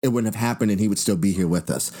be, it wouldn't have happened and he would still be here with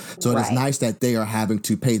us. So it is nice that they are having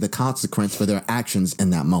to pay the consequence for their actions in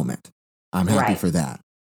that moment. I'm happy for that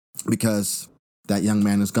because that young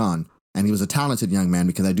man is gone. And he was a talented young man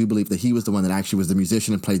because I do believe that he was the one that actually was the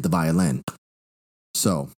musician and played the violin.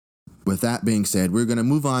 So with that being said, we're going to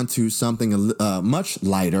move on to something much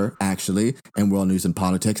lighter, actually, in world news and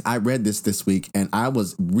politics. I read this week and I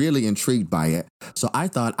was really intrigued by it. So I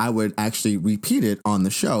thought I would actually repeat it on the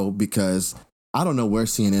show because I don't know where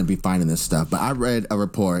CNN be finding this stuff, but I read a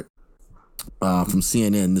report from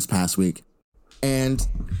CNN this past week. And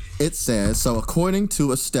it says, so according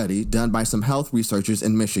to a study done by some health researchers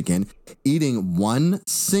in Michigan, eating one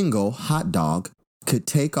single hot dog could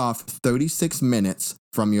take off 36 minutes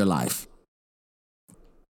from your life.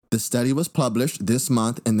 The study was published this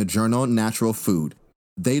month in the journal Natural Food.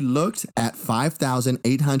 They looked at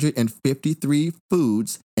 5,853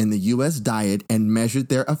 foods in the U.S. diet and measured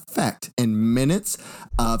their effect in minutes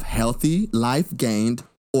of healthy life gained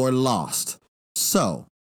or lost. So,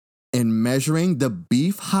 in measuring the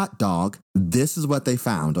beef hot dog, this is what they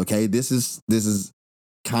found, okay? This is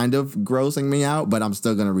kind of grossing me out, but I'm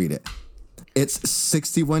still going to read it. It's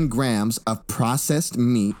 61 grams of processed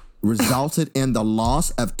meat resulted in the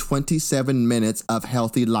loss of 27 minutes of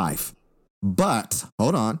healthy life. But,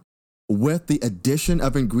 hold on, with the addition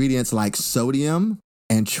of ingredients like sodium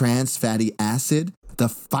and trans fatty acid, the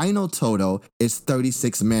final total is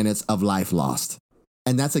 36 minutes of life lost.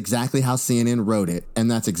 And that's exactly how CNN wrote it.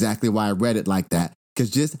 And that's exactly why I read it like that.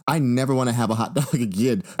 Because I never want to have a hot dog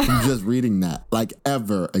again from just reading that, like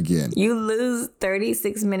ever again. You lose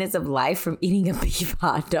 36 minutes of life from eating a beef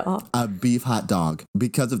hot dog. A beef hot dog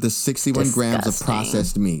because of the 61 grams of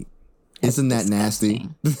processed meat. Isn't that nasty?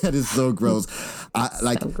 That is so gross.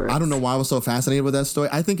 I don't know why I was so fascinated with that story.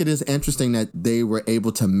 I think it is interesting that they were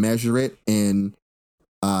able to measure it in,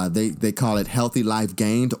 they call it healthy life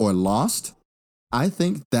gained or lost. I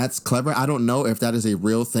think that's clever. I don't know if that is a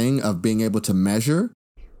real thing of being able to measure,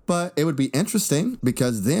 but it would be interesting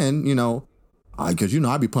because then, because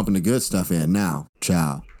I'd be pumping the good stuff in now,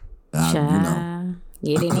 child. Get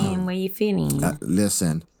it in where you fit in.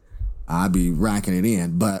 Listen, I'd be racking it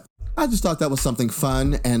in, but I just thought that was something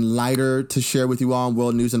fun and lighter to share with you all in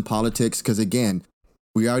world news and politics because, again,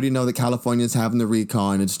 We already know that California is having the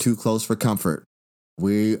recall and it's too close for comfort.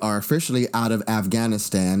 We are officially out of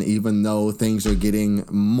Afghanistan, even though things are getting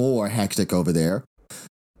more hectic over there.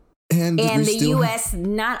 And the U.S.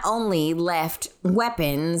 not only left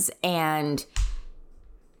weapons and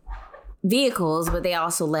vehicles, but they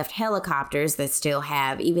also left helicopters that still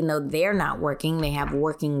have, even though they're not working, they have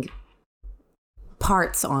working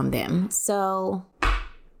parts on them. So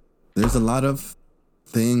there's a lot of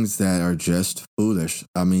things that are just foolish.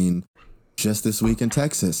 I mean, just this week in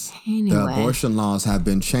Texas, the abortion laws have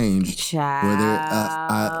been changed.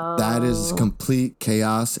 That is complete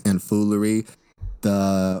chaos and foolery.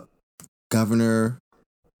 The governor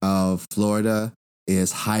of Florida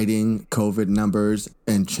is hiding COVID numbers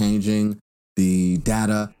and changing the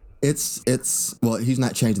data. Well, he's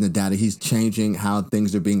not changing the data. He's changing how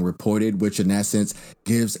things are being reported, which in essence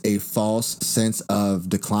gives a false sense of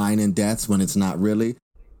decline in deaths when it's not really.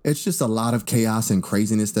 It's just a lot of chaos and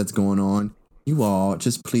craziness that's going on. You all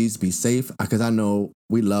just please be safe, because I know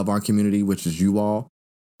we love our community, which is you all.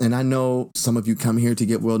 And I know some of you come here to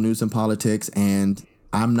get world news and politics, and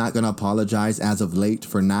I'm not going to apologize as of late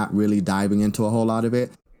for not really diving into a whole lot of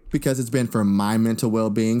it, because it's been for my mental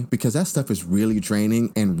well-being, because that stuff is really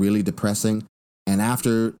draining and really depressing. And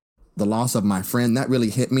after the loss of my friend, that really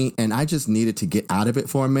hit me, and I just needed to get out of it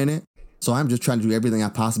for a minute. So I'm just trying to do everything I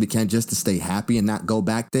possibly can just to stay happy and not go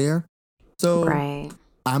back there. So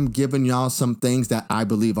I'm giving y'all some things that I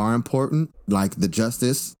believe are important, like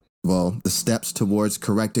the steps towards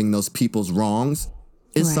correcting those people's wrongs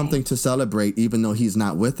is something to celebrate, even though he's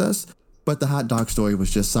not with us. But the hot dog story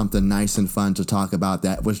was just something nice and fun to talk about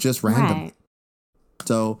that was just random. Right.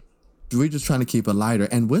 So we're just trying to keep it lighter.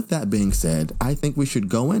 And with that being said, I think we should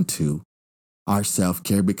go into our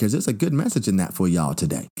self-care, because there's a good message in that for y'all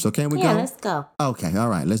today. So can we go? Yeah, let's go. Okay, all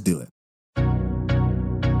right, let's do it.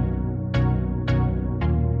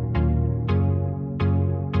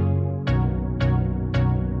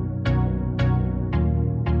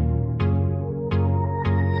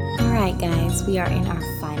 All right, guys, we are in our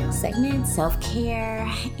final segment, self-care.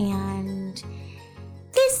 And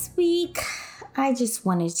this week, I just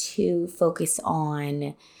wanted to focus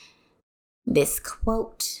on this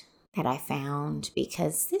quote that I found,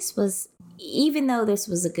 because even though this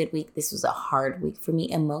was a good week, this was a hard week for me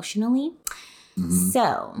emotionally. Mm-hmm.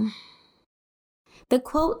 So the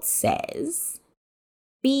quote says,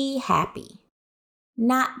 "Be happy,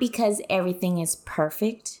 not because everything is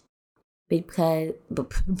perfect, because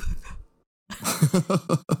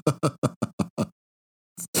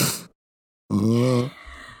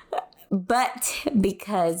but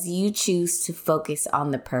because you choose to focus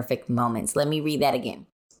on the perfect moments." Let me read that again.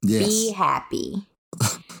 Yes. Be happy,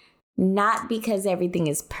 not because everything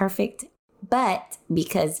is perfect, but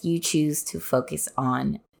because you choose to focus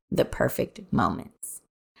on the perfect moments.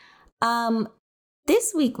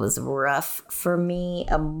 This week was rough for me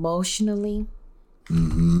emotionally.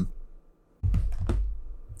 Mm-hmm.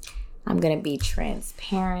 I'm going to be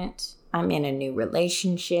transparent. I'm in a new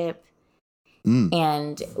relationship.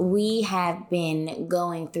 And we have been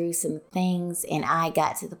going through some things, and I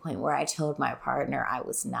got to the point where I told my partner I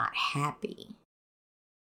was not happy.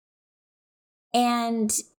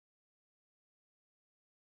 And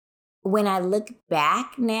when I look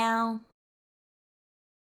back now,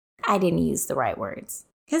 I didn't use the right words,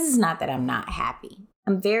 because it's not that I'm not happy.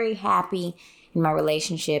 I'm very happy in my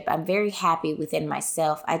relationship. I'm very happy within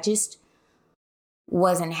myself. I just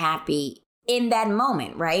wasn't happy in that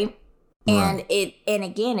moment, right? And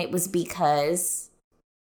again, it was because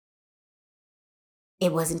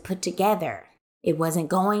it wasn't put together. It wasn't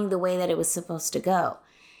going the way that it was supposed to go.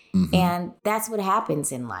 Mm-hmm. And that's what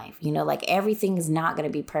happens in life. You know, like everything is not going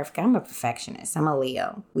to be perfect. I'm a perfectionist. I'm a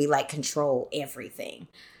Leo. We like control everything.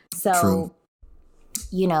 So, True.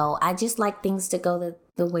 You know, I just like things to go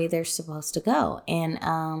the way they're supposed to go.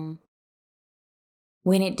 And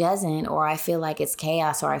when it doesn't, or I feel like it's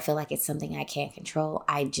chaos, or I feel like it's something I can't control,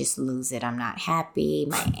 I just lose it. I'm not happy.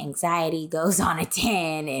 My anxiety goes on a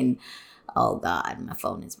 10, and oh God, my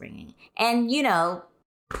phone is ringing. And, you know,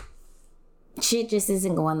 shit just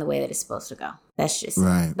isn't going the way that it's supposed to go. That's just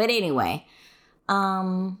right. But anyway,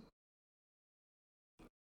 I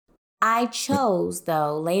chose,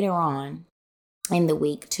 though, later on in the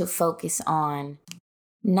week to focus on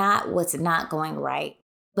not what's not going right,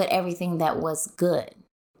 but everything that was good,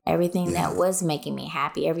 everything that was making me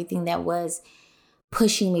happy, everything that was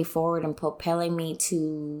pushing me forward and propelling me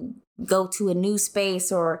to go to a new space,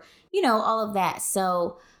 or, you know, all of that.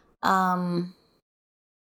 So,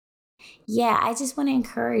 yeah, I just want to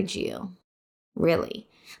encourage you, really.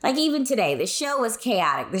 Like even today, the show was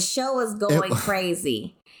chaotic. The show was going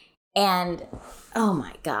crazy. And, oh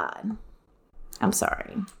my God. I'm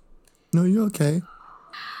sorry. No, you're okay.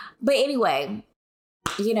 But anyway,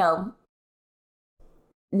 you know,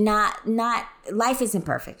 not life isn't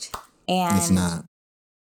perfect. And It's not.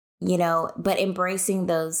 You know, but embracing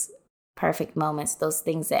those perfect moments, those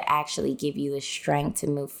things that actually give you the strength to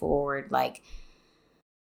move forward, like,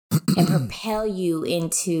 and propel you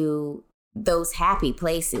into those happy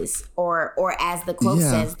places, or as the quote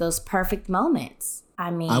says, those perfect moments.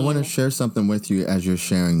 I mean, I want to share something with you as you're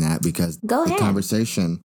sharing that, because Go the ahead.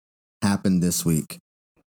 conversation happened this week.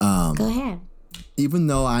 Go ahead. Even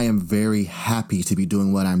though I am very happy to be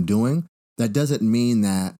doing what I'm doing, that doesn't mean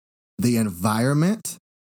that the environment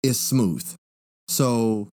is smooth.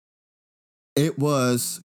 So it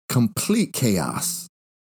was complete chaos.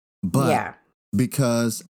 But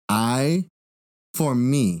because for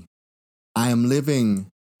me, I am living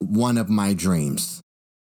one of my dreams.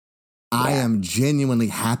 I am genuinely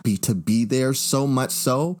happy to be there, so much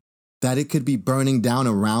so that it could be burning down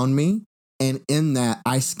around me. And in that,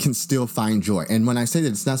 I can still find joy. And when I say that,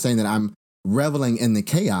 it's not saying that I'm reveling in the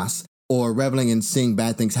chaos or reveling in seeing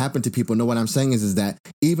bad things happen to people. No, what I'm saying is that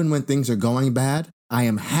even when things are going bad, I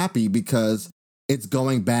am happy because it's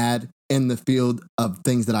going bad in the field of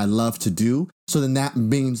things that I love to do. So then that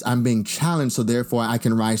means I'm being challenged. So therefore, I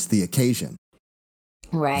can rise to the occasion.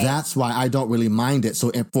 Right. That's why I don't really mind it.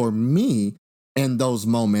 So for me, in those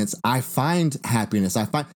moments, I find happiness.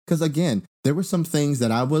 Because again, there were some things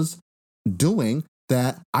that I was doing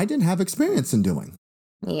that I didn't have experience in doing.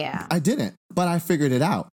 Yeah. I didn't, but I figured it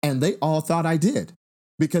out. And they all thought I did.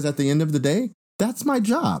 Because at the end of the day, that's my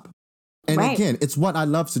job. And again, it's what I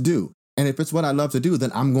love to do. And if it's what I love to do,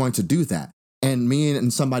 then I'm going to do that. And me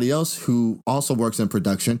and somebody else who also works in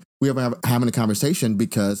production, we were having a conversation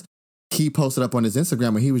because he posted up on his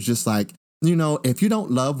Instagram where he was just like, you know, if you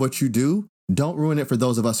don't love what you do, don't ruin it for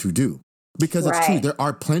those of us who do. Because it's true. There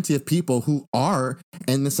are plenty of people who are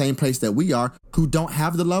in the same place that we are who don't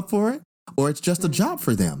have the love for it, or it's just a job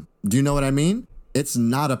for them. Do you know what I mean? It's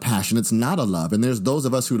not a passion. It's not a love. And there's those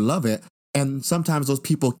of us who love it. And sometimes those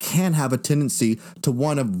people can have a tendency to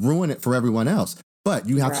want to ruin it for everyone else. But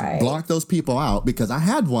you have to block those people out, because I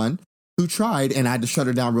had one who tried and I had to shut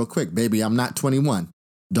her down real quick. Baby, I'm not 21.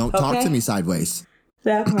 Don't talk to me sideways.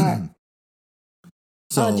 That part.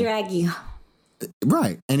 So, I'll drag you.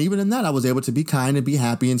 Right. And even in that, I was able to be kind and be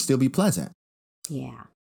happy and still be pleasant. Yeah.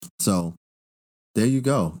 So there you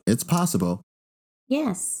go. It's possible.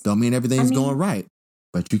 Yes. Don't mean everything's going right,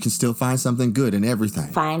 but you can still find something good in everything.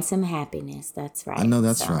 Find some happiness. That's right. I know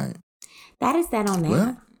that's right. That is that on that.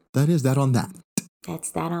 Well, that is that on that. That's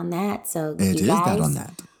that on that. So it is guys, that on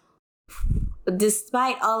that.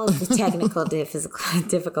 Despite all of the technical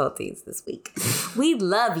difficulties this week, we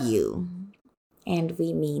love you. And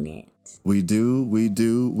we mean it. We do.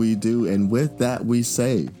 And with that, we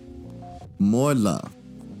say more love,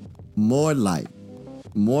 more light,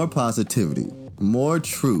 more positivity, more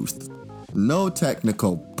truth. No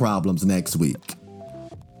technical problems next week.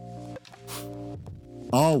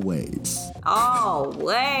 Always.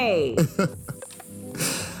 Always.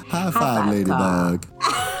 High five, Ladybug.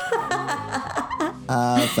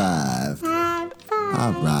 High five. High five.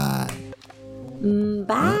 All right.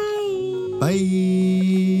 Bye. Bye.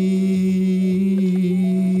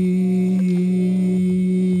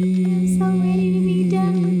 So ready to be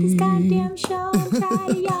done with this goddamn show. I'm tired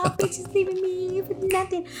of y'all bitches leaving me with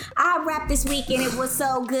nothing. I rapped this week and it was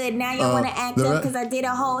so good. Now y'all want to act up because I did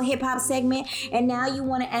a whole hip hop segment, and now you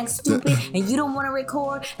want to act stupid and you don't want to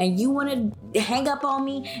record and you want to hang up on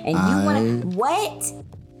me and you want to what?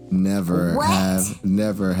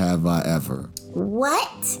 Never have I ever.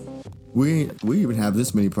 What? We even have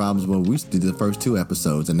this many problems when we did the first 2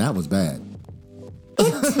 episodes, and that was bad.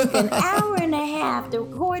 It took an hour and a half to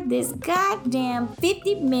record this goddamn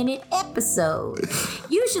 50-minute episode.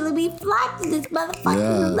 Usually we fly to this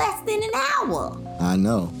motherfucker in less than an hour. I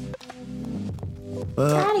know. Well,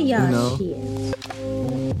 Tired of y'all shit.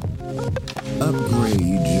 Upgrade.